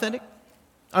ever authentic?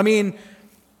 I mean,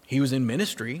 he was in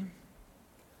ministry.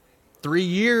 3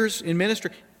 years in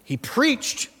ministry. He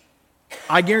preached.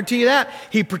 I guarantee you that.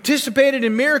 He participated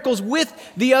in miracles with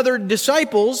the other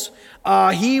disciples.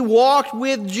 He walked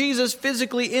with Jesus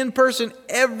physically in person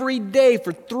every day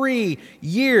for 3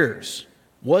 years.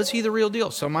 Was he the real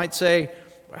deal? Some might say,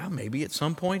 well, maybe at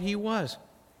some point he was.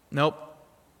 Nope.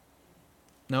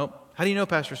 How do you know,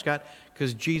 Pastor Scott?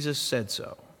 Because Jesus said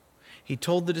so. He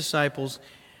told the disciples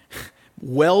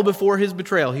well before his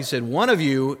betrayal, he said, one of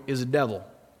you is a devil.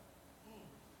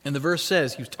 And the verse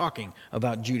says he was talking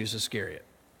about Judas Iscariot.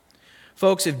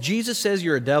 Folks, if Jesus says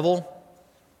you're a devil,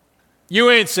 you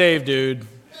ain't saved, dude.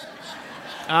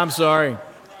 I'm sorry.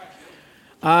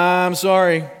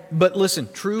 But listen,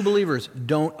 true believers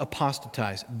don't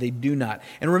apostatize. They do not.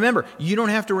 And remember, you don't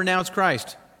have to renounce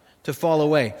Christ to fall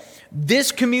away.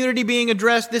 This community being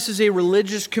addressed, this is a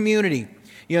religious community.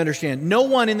 You understand? No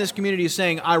one in this community is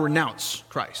saying, I renounce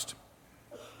Christ.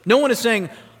 No one is saying,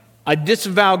 I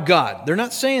disavow God. They're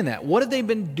not saying that. What have they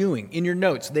been doing? In your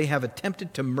notes, they have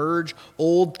attempted to merge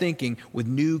old thinking with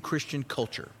new Christian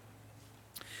culture.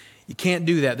 You can't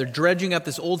do that. They're dredging up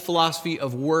this old philosophy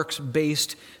of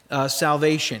works-based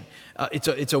salvation.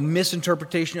 It's a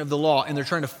misinterpretation of the law, and they're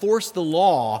trying to force the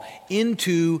law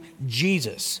into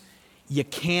Jesus. You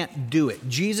can't do it.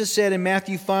 Jesus said in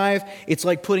Matthew 5, it's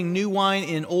like putting new wine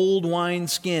in old wine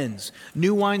skins.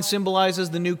 New wine symbolizes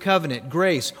the new covenant,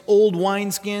 grace. Old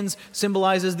wine skins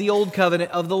symbolizes the old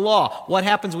covenant of the law. What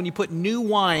happens when you put new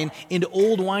wine into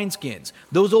old wine skins?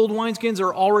 Those old wine skins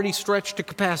are already stretched to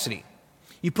capacity.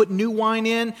 You put new wine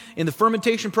in the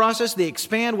fermentation process, they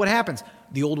expand. What happens?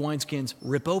 The old wine skins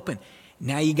rip open.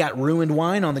 Now you got ruined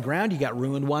wine on the ground, you got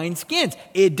ruined wine skins.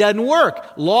 It doesn't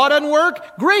work. Law doesn't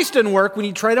work. Grace doesn't work when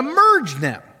you try to merge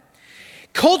them.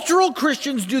 Cultural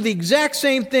Christians do the exact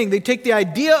same thing. They take the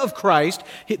idea of Christ,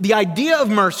 the idea of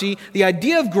mercy, the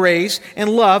idea of grace and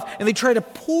love, and they try to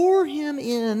pour him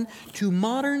in to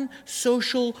modern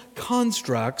social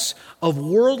constructs of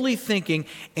worldly thinking,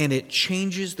 and it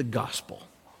changes the gospel.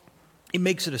 It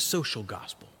makes it a social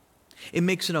gospel. It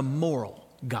makes it a moral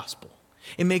gospel.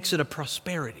 It makes it a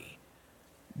prosperity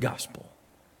gospel.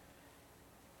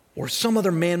 Or some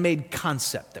other man-made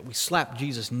concept that we slap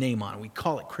Jesus' name on. We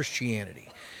call it Christianity.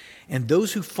 And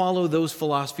those who follow those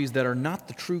philosophies that are not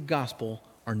the true gospel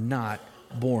are not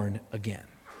born again.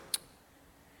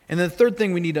 And then the third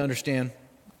thing we need to understand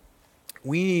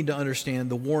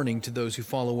the warning to those who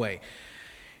fall away.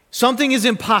 Something is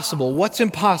impossible. What's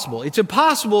impossible? It's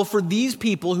impossible for these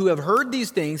people who have heard these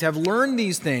things, have learned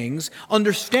these things,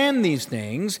 understand these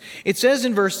things. It says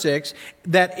in verse 6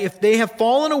 that if they have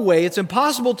fallen away, it's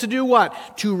impossible to do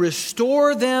what? To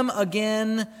restore them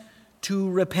again to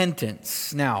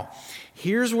repentance. Now,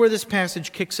 here's where this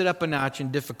passage kicks it up a notch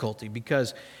in difficulty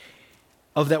because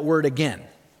of that word again.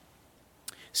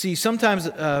 See, sometimes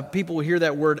people will hear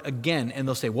that word again and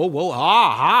they'll say,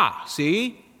 whoa,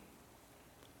 see?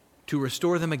 To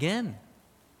restore them again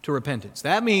to repentance.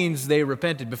 That means they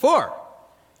repented before.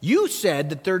 You said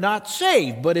that they're not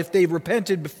saved, but if they've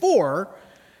repented before,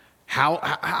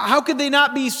 how could they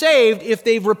not be saved if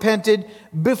they've repented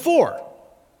before?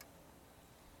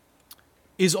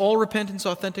 Is all repentance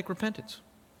authentic repentance?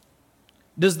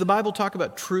 Does the Bible talk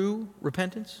about true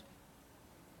repentance?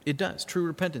 It does. True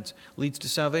repentance leads to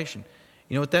salvation.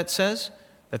 You know what that says?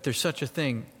 That there's such a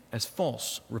thing as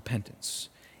false repentance.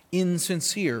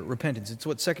 Insincere repentance. It's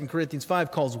what 2 Corinthians 5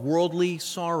 calls worldly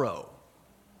sorrow,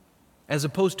 as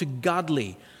opposed to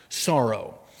godly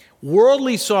sorrow.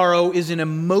 Worldly sorrow is an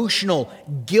emotional,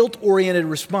 guilt-oriented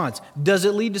response. Does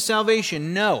it lead to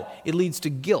salvation? No. It leads to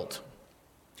guilt.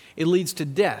 It leads to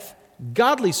death.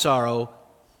 Godly sorrow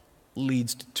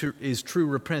is true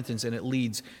repentance, and it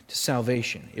leads to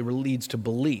salvation. It leads to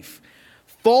belief.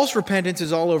 False repentance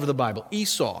is all over the Bible.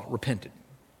 Esau repented.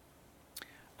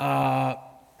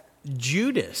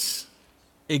 Judas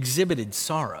exhibited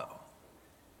sorrow.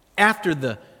 After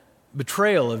the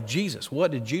betrayal of Jesus, what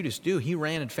did Judas do? He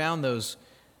ran and found those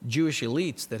Jewish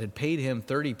elites that had paid him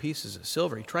 30 pieces of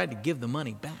silver. He tried to give the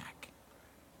money back.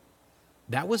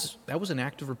 That was an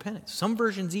act of repentance. Some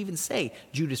versions even say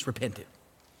Judas repented.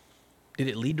 Did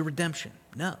it lead to redemption?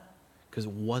 No, because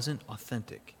it wasn't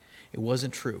authentic. It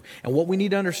wasn't true. And what we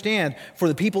need to understand for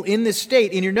the people in this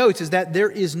state, in your notes, is that there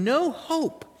is no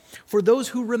hope for those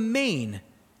who remain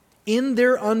in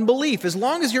their unbelief. As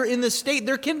long as you're in this state,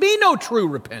 there can be no true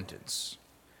repentance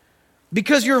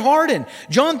because you're hardened.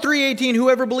 John 3:18,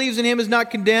 whoever believes in him is not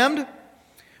condemned,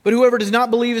 but whoever does not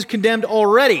believe is condemned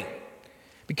already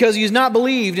because he has not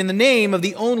believed in the name of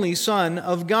the only Son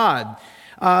of God.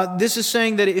 This is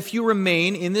saying that if you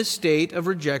remain in this state of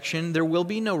rejection, there will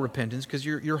be no repentance because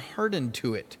you're hardened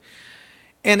to it.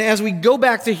 And as we go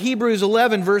back to Hebrews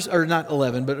 11,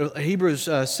 Hebrews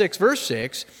 6, verse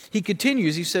 6, he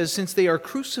continues, he says, since they are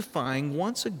crucifying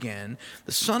once again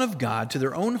the Son of God to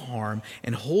their own harm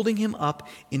and holding him up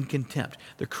in contempt.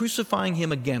 They're crucifying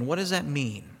him again. What does that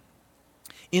mean?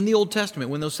 In the Old Testament,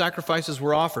 when those sacrifices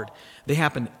were offered, they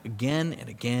happened again and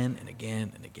again and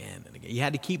again and again and again. You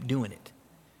had to keep doing it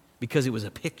because it was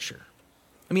a picture.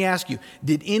 Let me ask you,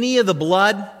 did any of the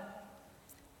blood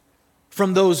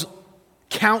from those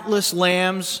countless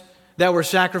lambs that were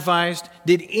sacrificed,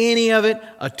 did any of it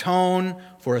atone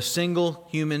for a single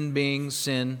human being's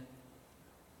sin?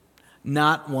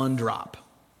 Not one drop.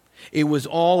 It was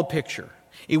all a picture.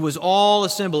 It was all a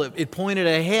symbol. It pointed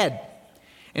ahead.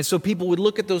 And so people would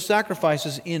look at those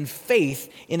sacrifices in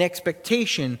faith, in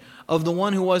expectation of the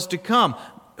one who was to come,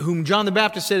 whom John the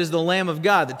Baptist said is the Lamb of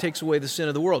God that takes away the sin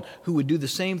of the world, who would do the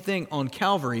same thing on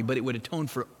Calvary, but it would atone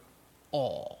for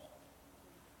all.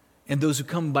 And those who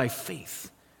come by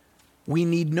faith. We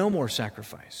need no more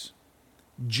sacrifice.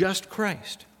 Just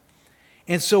Christ.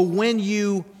 And so when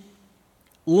you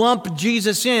lump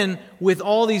Jesus in with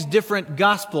all these different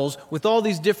gospels, with all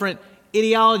these different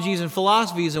ideologies and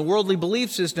philosophies and worldly belief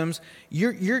systems,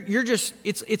 you're just,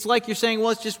 it's like you're saying, well,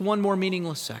 it's just one more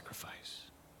meaningless sacrifice.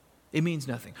 It means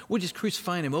nothing. We're just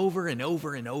crucifying him over and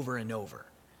over and over and over.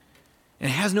 And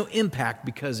it has no impact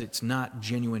because it's not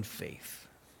genuine faith.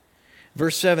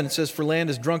 Verse 7, it says, for land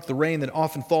has drunk the rain that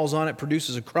often falls on it,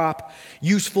 produces a crop,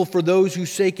 useful for those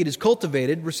whose sake it is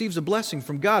cultivated, receives a blessing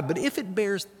from God. But if it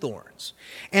bears thorns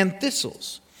and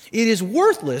thistles, it is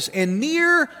worthless and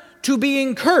near to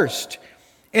being cursed,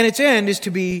 and its end is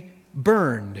to be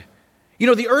burned. You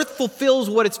know, the earth fulfills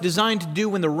what it's designed to do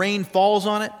when the rain falls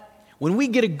on it. When we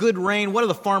get a good rain, what are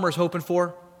the farmers hoping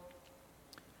for?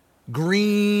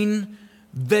 Green,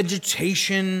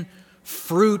 vegetation,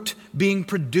 fruit being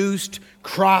produced,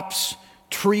 crops,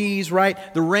 trees,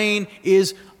 right? The rain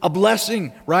is a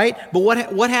blessing, right? But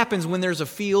what happens when there's a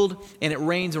field and it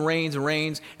rains and rains and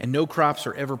rains and no crops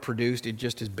are ever produced? It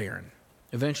just is barren.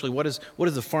 Eventually, what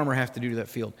does the farmer have to do to that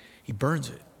field? He burns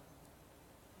it.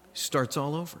 He starts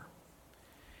all over.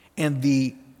 And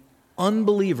the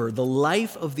unbeliever, the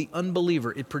life of the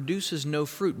unbeliever, it produces no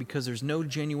fruit because there's no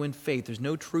genuine faith. There's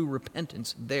no true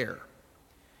repentance there.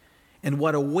 And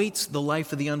what awaits the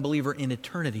life of the unbeliever in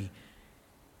eternity,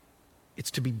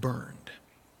 it's to be burned.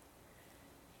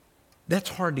 That's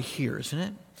hard to hear, isn't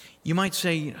it? You might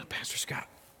say, Pastor Scott,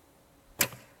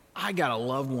 I got a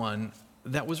loved one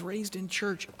that was raised in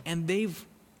church and they've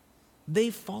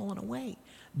fallen away.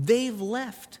 They've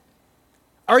left.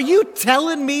 Are you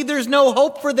telling me there's no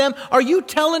hope for them? Are you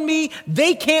telling me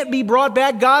they can't be brought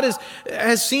back? God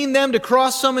has seen them to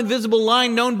cross some invisible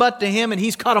line known but to him and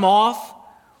he's cut them off?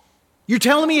 You're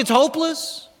telling me it's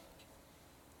hopeless?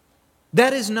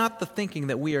 That is not the thinking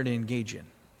that we are to engage in.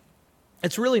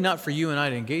 It's really not for you and I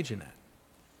to engage in that.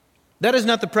 That is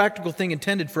not the practical thing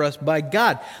intended for us by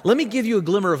God. Let me give you a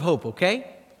glimmer of hope,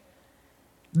 okay?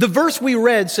 The verse we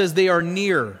read says they are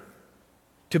near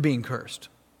to being cursed.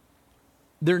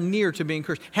 They're near to being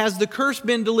cursed. Has the curse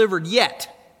been delivered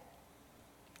yet?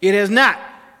 It has not,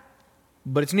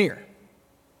 but it's near.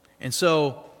 And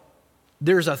so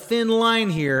there's a thin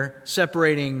line here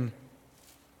separating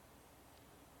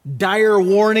dire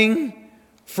warning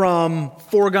from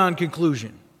foregone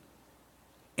conclusion.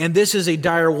 And this is a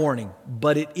dire warning,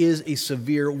 but it is a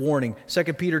severe warning.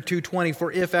 2 Peter 2:20,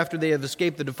 for if after they have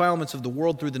escaped the defilements of the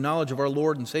world through the knowledge of our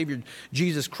Lord and Savior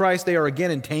Jesus Christ, they are again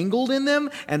entangled in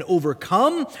them and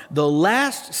overcome, the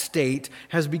last state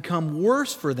has become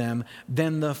worse for them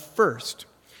than the first.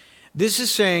 This is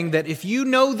saying that if you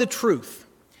know the truth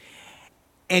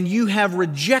and you have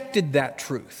rejected that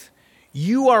truth,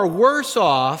 you are worse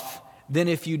off than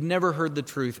if you'd never heard the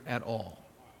truth at all.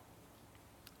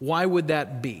 Why would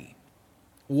that be?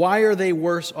 Why are they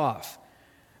worse off?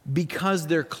 because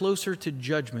they're closer to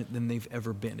judgment than they've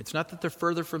ever been. It's not that they're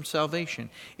further from salvation.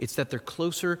 It's that they're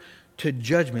closer to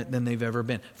judgment than they've ever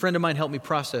been. A friend of mine helped me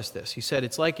process this. He said,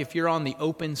 it's like if you're on the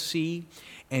open sea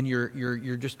and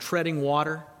you're just treading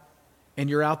water and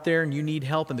you're out there and you need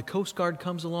help and the Coast Guard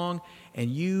comes along and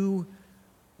you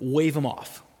wave them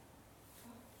off.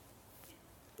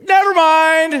 Never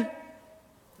mind.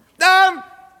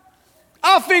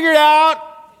 I'll figure it out.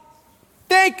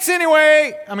 Thanks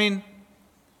anyway. I mean,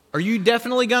 are you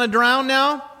definitely going to drown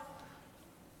now?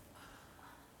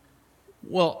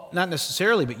 Well, not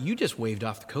necessarily, but you just waved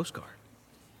off the Coast Guard.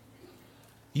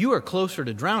 You are closer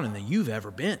to drowning than you've ever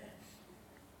been.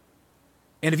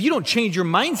 And if you don't change your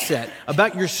mindset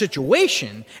about your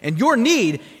situation and your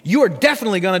need, you are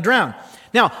definitely going to drown.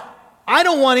 Now, I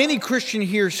don't want any Christian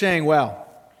here saying, well,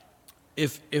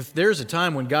 if there's a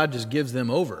time when God just gives them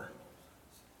over,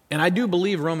 and I do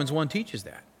believe Romans 1 teaches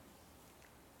that.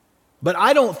 But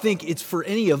I don't think it's for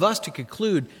any of us to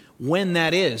conclude when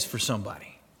that is for somebody.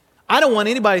 I don't want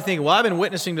anybody thinking, well, I've been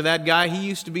witnessing to that guy. He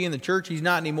used to be in the church. He's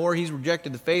not anymore. He's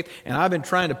rejected the faith. And I've been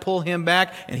trying to pull him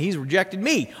back, and he's rejected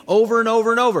me over and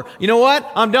over and over. You know what?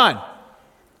 I'm done.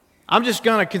 I'm just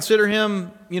going to consider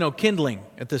him, kindling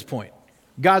at this point.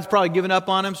 God's probably given up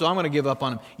on him, so I'm going to give up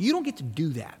on him. You don't get to do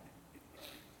that.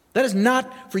 That is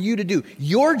not for you to do.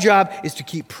 Your job is to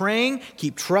keep praying,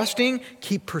 keep trusting,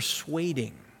 keep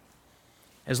persuading.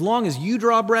 As long as you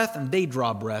draw breath and they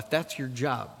draw breath, that's your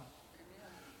job.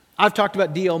 I've talked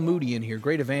about D.L. Moody in here,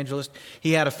 great evangelist.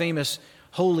 He had a famous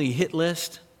holy hit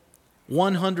list,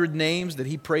 100 names that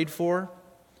he prayed for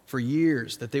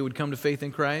years that they would come to faith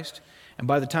in Christ. And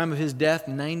by the time of his death,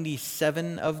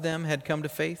 97 of them had come to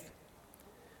faith.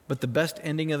 But the best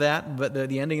ending of that,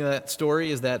 the ending of that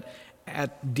story is that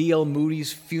at D.L.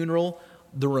 Moody's funeral,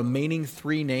 the remaining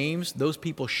 3 names, those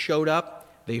people showed up.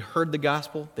 They heard the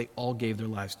gospel. They all gave their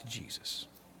lives to Jesus.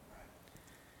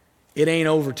 It ain't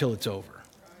over till it's over.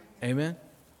 Amen?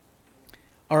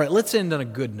 All right, let's end on a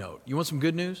good note. You want some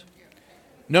good news?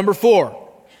 Number 4,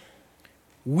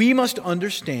 we must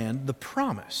understand the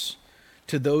promise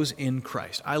to those in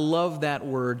Christ. I love that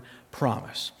word,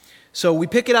 promise. So we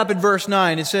pick it up in verse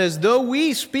 9. It says, though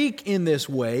we speak in this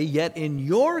way, yet in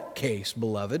your case,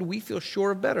 beloved, we feel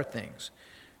sure of better things,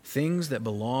 things that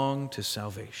belong to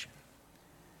salvation.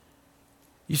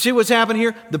 You see what's happened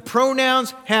here? The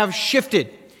pronouns have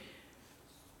shifted.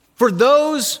 For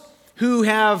those who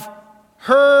have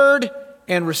heard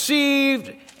and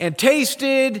received and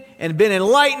tasted and been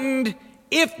enlightened,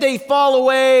 if they fall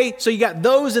away, so you got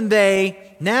those and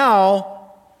they,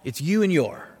 now it's you and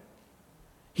your.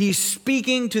 He's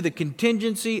speaking to the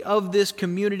contingency of this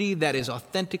community that is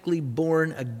authentically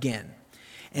born again.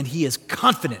 And he is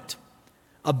confident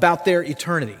about their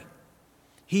eternity.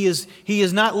 He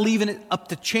is not leaving it up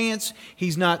to chance.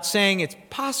 He's not saying it's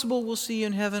possible we'll see you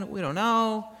in heaven. We don't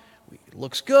know. It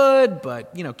looks good,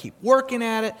 but keep working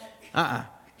at it.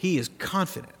 He is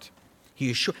confident. He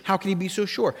is sure. How can he be so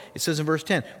sure? It says in verse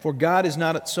 10, for God is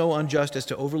not so unjust as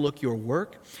to overlook your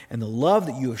work and the love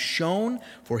that you have shown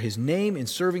for his name in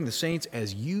serving the saints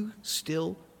as you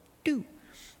still do.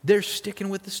 They're sticking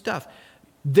with the stuff.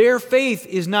 Their faith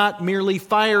is not merely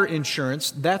fire insurance.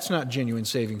 That's not genuine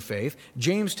saving faith.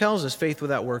 James tells us faith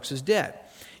without works is dead.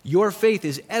 Your faith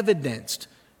is evidenced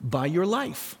by your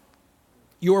life.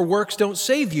 Your works don't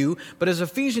save you, but as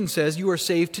Ephesians says, you are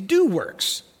saved to do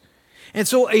works. And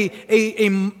so a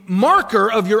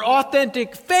marker of your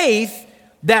authentic faith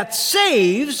that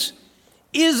saves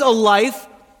is a life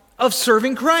of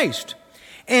serving Christ.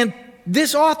 And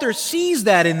this author sees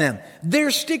that in them.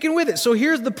 They're sticking with it. So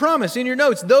here's the promise in your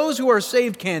notes. Those who are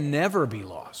saved can never be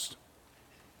lost.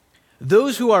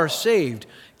 Those who are saved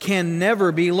can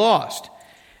never be lost.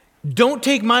 Don't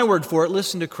take my word for it.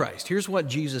 Listen to Christ. Here's what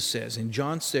Jesus says in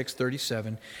John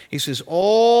 6:37. He says,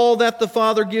 all that the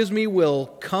Father gives me will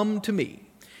come to me,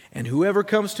 and whoever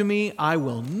comes to me, I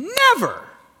will never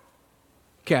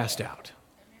cast out.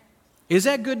 Is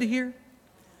that good to hear?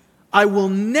 I will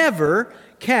never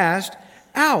cast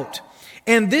out.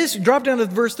 And this, drop down to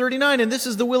verse 39, and this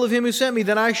is the will of him who sent me,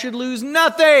 that I should lose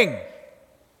nothing.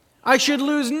 I should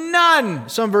lose none,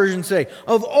 some versions say,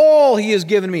 of all he has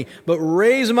given me, but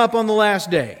raise him up on the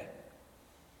last day.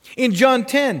 In John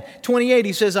 10:28,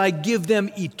 he says, I give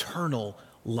them eternal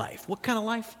life. What kind of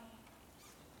life?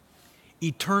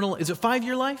 Eternal. Is it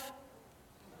 5-year life?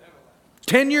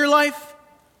 10-year life?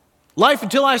 Life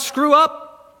until I screw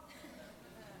up?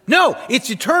 No,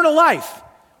 it's eternal life.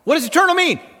 What does eternal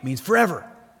mean? It means forever.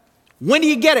 When do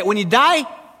you get it? When you die?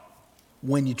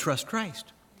 When you trust Christ.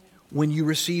 When you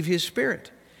receive his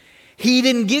Spirit. He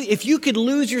didn't give, if you could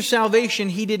lose your salvation,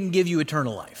 he didn't give you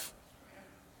eternal life.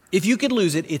 If you could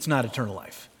lose it, it's not eternal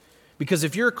life. Because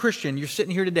if you're a Christian, you're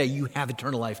sitting here today, you have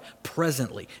eternal life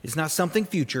presently. It's not something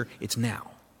future, it's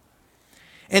now.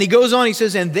 And he goes on, he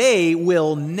says, and they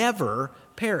will never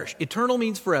perish. Eternal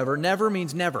means forever, never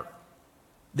means never.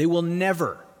 They will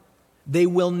never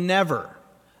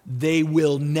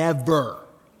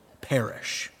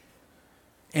perish.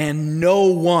 And no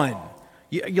one,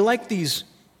 you like these,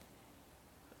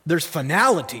 there's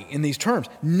finality in these terms.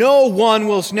 No one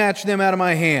will snatch them out of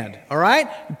my hand. All right?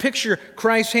 You picture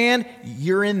Christ's hand,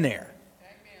 you're in there.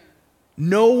 Amen.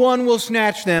 No one will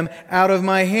snatch them out of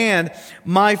my hand.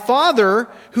 My Father,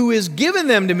 who has given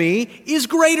them to me, is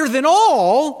greater than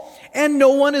all, and no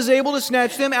one is able to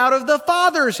snatch them out of the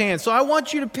Father's hand. So I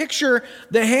want you to picture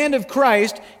the hand of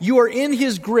Christ. You are in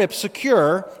his grip,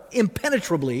 secure,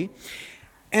 impenetrably,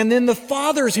 and then the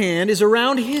Father's hand is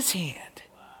around his hand.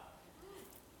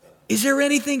 Is there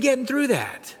anything getting through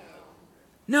that?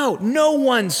 No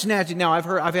one snatching. Now,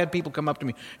 I've had people come up to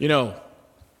me,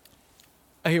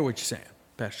 I hear what you're saying,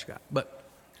 Pastor Scott, but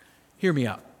hear me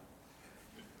out.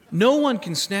 No one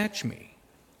can snatch me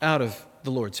out of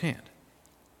the Lord's hand,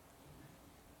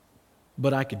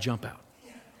 but I could jump out.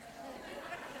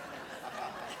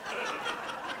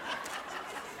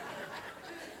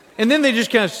 And then they're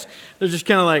just kind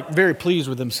of like very pleased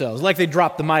with themselves, like they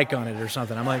dropped the mic on it or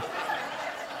something. I'm like,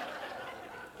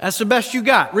 that's the best you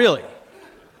got, really.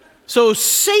 So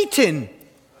Satan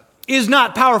is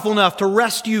not powerful enough to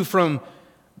wrest you from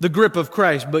the grip of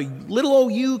Christ, but little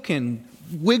old you can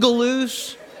wiggle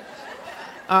loose.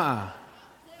 No.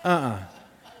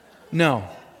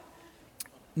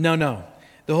 The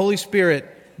Holy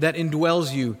Spirit that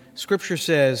indwells you, Scripture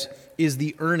says, is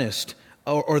the earnest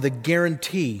or the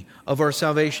guarantee of our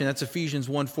salvation. That's Ephesians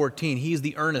 1:14. He is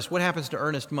the earnest. What happens to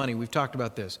earnest money? We've talked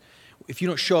about this. If you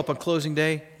don't show up on closing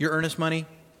day, your earnest money,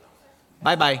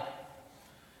 bye-bye.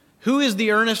 Who is the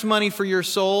earnest money for your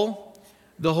soul?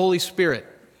 The Holy Spirit.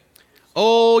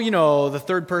 Oh, the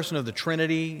third person of the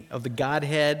Trinity, of the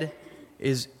Godhead.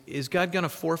 Is God going to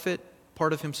forfeit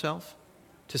part of himself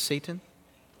to Satan?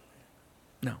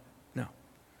 No.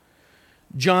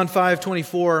 John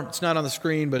 5:24, it's not on the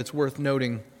screen, but it's worth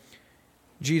noting.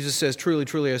 Jesus says, truly,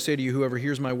 truly, I say to you, whoever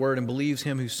hears my word and believes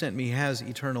him who sent me has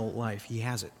eternal life. He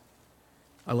has it.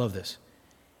 I love this.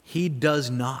 He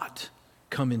does not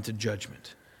come into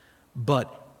judgment,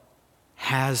 but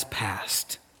has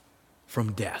passed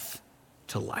from death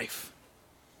to life.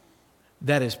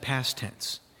 That is past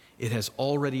tense. It has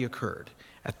already occurred.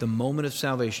 At the moment of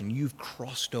salvation, you've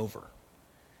crossed over.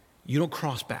 You don't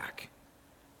cross back.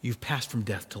 You've passed from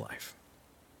death to life.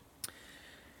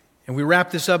 And we wrap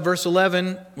this up, verse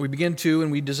 11. We begin to,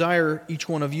 and we desire each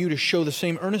one of you to show the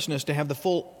same earnestness, to have the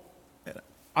full,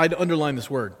 I'd underline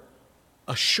this word,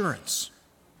 assurance.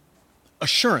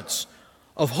 Assurance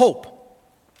of hope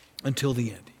until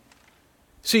the end.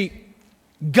 See,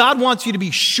 God wants you to be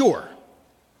sure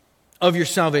of your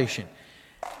salvation.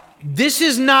 This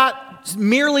is not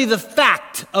merely the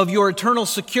fact of your eternal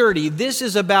security. This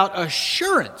is about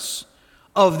assurance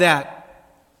of that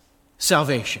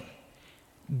salvation.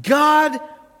 God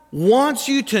wants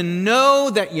you to know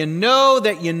that you know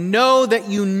that you know that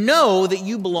you know that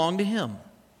you belong to him.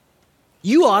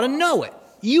 You ought to know it.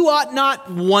 You ought not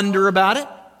wonder about it.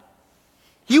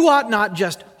 You ought not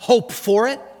just hope for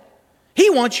it. He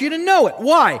wants you to know it.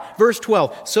 Why? Verse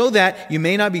 12, so that you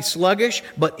may not be sluggish,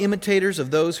 but imitators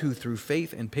of those who through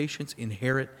faith and patience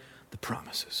inherit the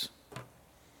promises.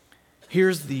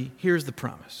 Here's the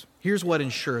promise. Here's what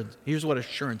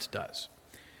assurance does.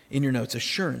 In your notes,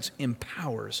 assurance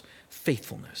empowers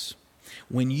faithfulness.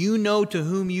 When you know to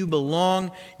whom you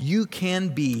belong, you can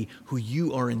be who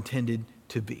you are intended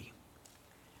to be.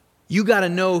 You got to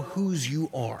know whose you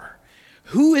are.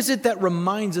 Who is it that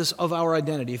reminds us of our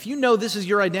identity? If you know this is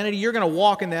your identity, you're going to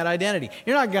walk in that identity.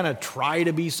 You're not going to try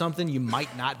to be something you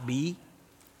might not be.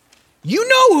 You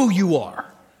know who you are,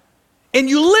 and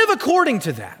you live according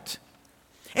to that.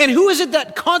 And who is it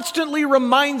that constantly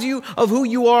reminds you of who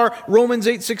you are? Romans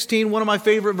 8:16, one of my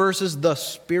favorite verses. The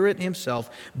Spirit himself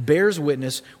bears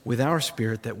witness with our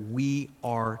spirit that we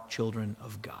are children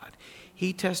of God.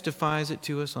 He testifies it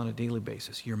to us on a daily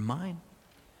basis. You're mine.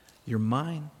 You're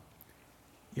mine.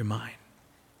 You're mine.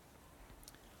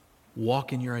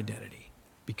 Walk in your identity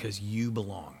because you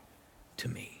belong to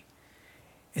me.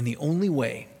 And the only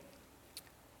way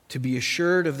to be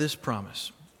assured of this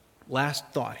promise, last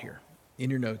thought here in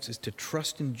your notes, is to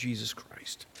trust in Jesus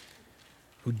Christ,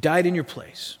 who died in your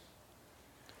place,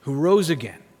 who rose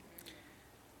again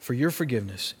for your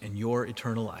forgiveness and your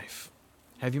eternal life.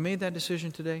 Have you made that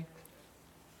decision today?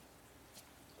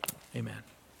 Amen.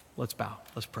 Let's bow.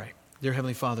 Let's pray. Dear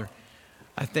Heavenly Father,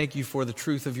 I thank you for the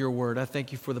truth of your word. I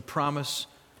thank you for the promise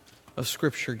of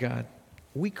Scripture, God.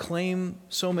 We claim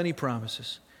so many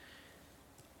promises.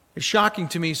 It's shocking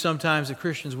to me sometimes that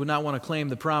Christians would not want to claim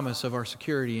the promise of our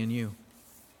security in you.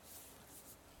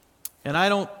 And I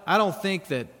don't think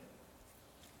that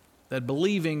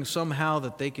believing somehow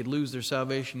that they could lose their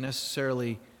salvation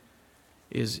necessarily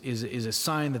is a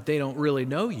sign that they don't really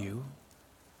know you,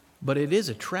 but it is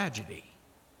a tragedy.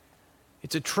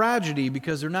 It's a tragedy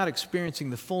because they're not experiencing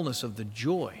the fullness of the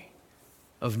joy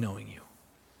of knowing you.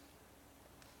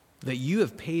 That you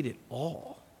have paid it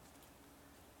all.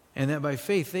 And that by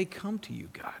faith they come to you,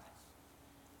 God.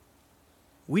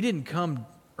 We didn't come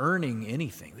earning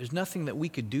anything. There's nothing that we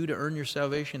could do to earn your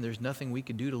salvation. There's nothing we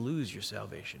could do to lose your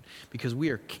salvation because we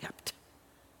are kept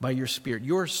by your Spirit.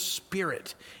 Your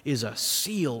Spirit is a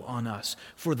seal on us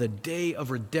for the day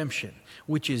of redemption,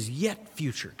 which is yet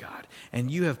future, God.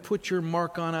 And you have put your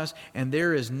mark on us, and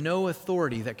there is no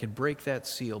authority that could break that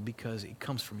seal because it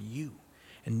comes from you.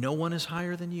 And no one is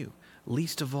higher than you,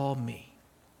 least of all me.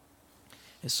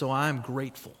 And so I'm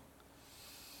grateful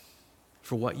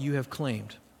for what you have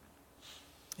claimed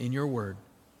in your word,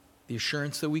 the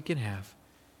assurance that we can have.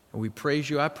 And we praise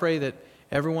you. I pray that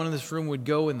everyone in this room would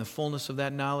go in the fullness of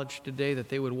that knowledge today, that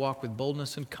they would walk with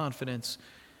boldness and confidence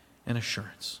and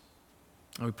assurance.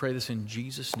 And we pray this in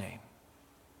Jesus' name.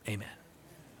 Amen.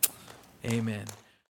 Amen.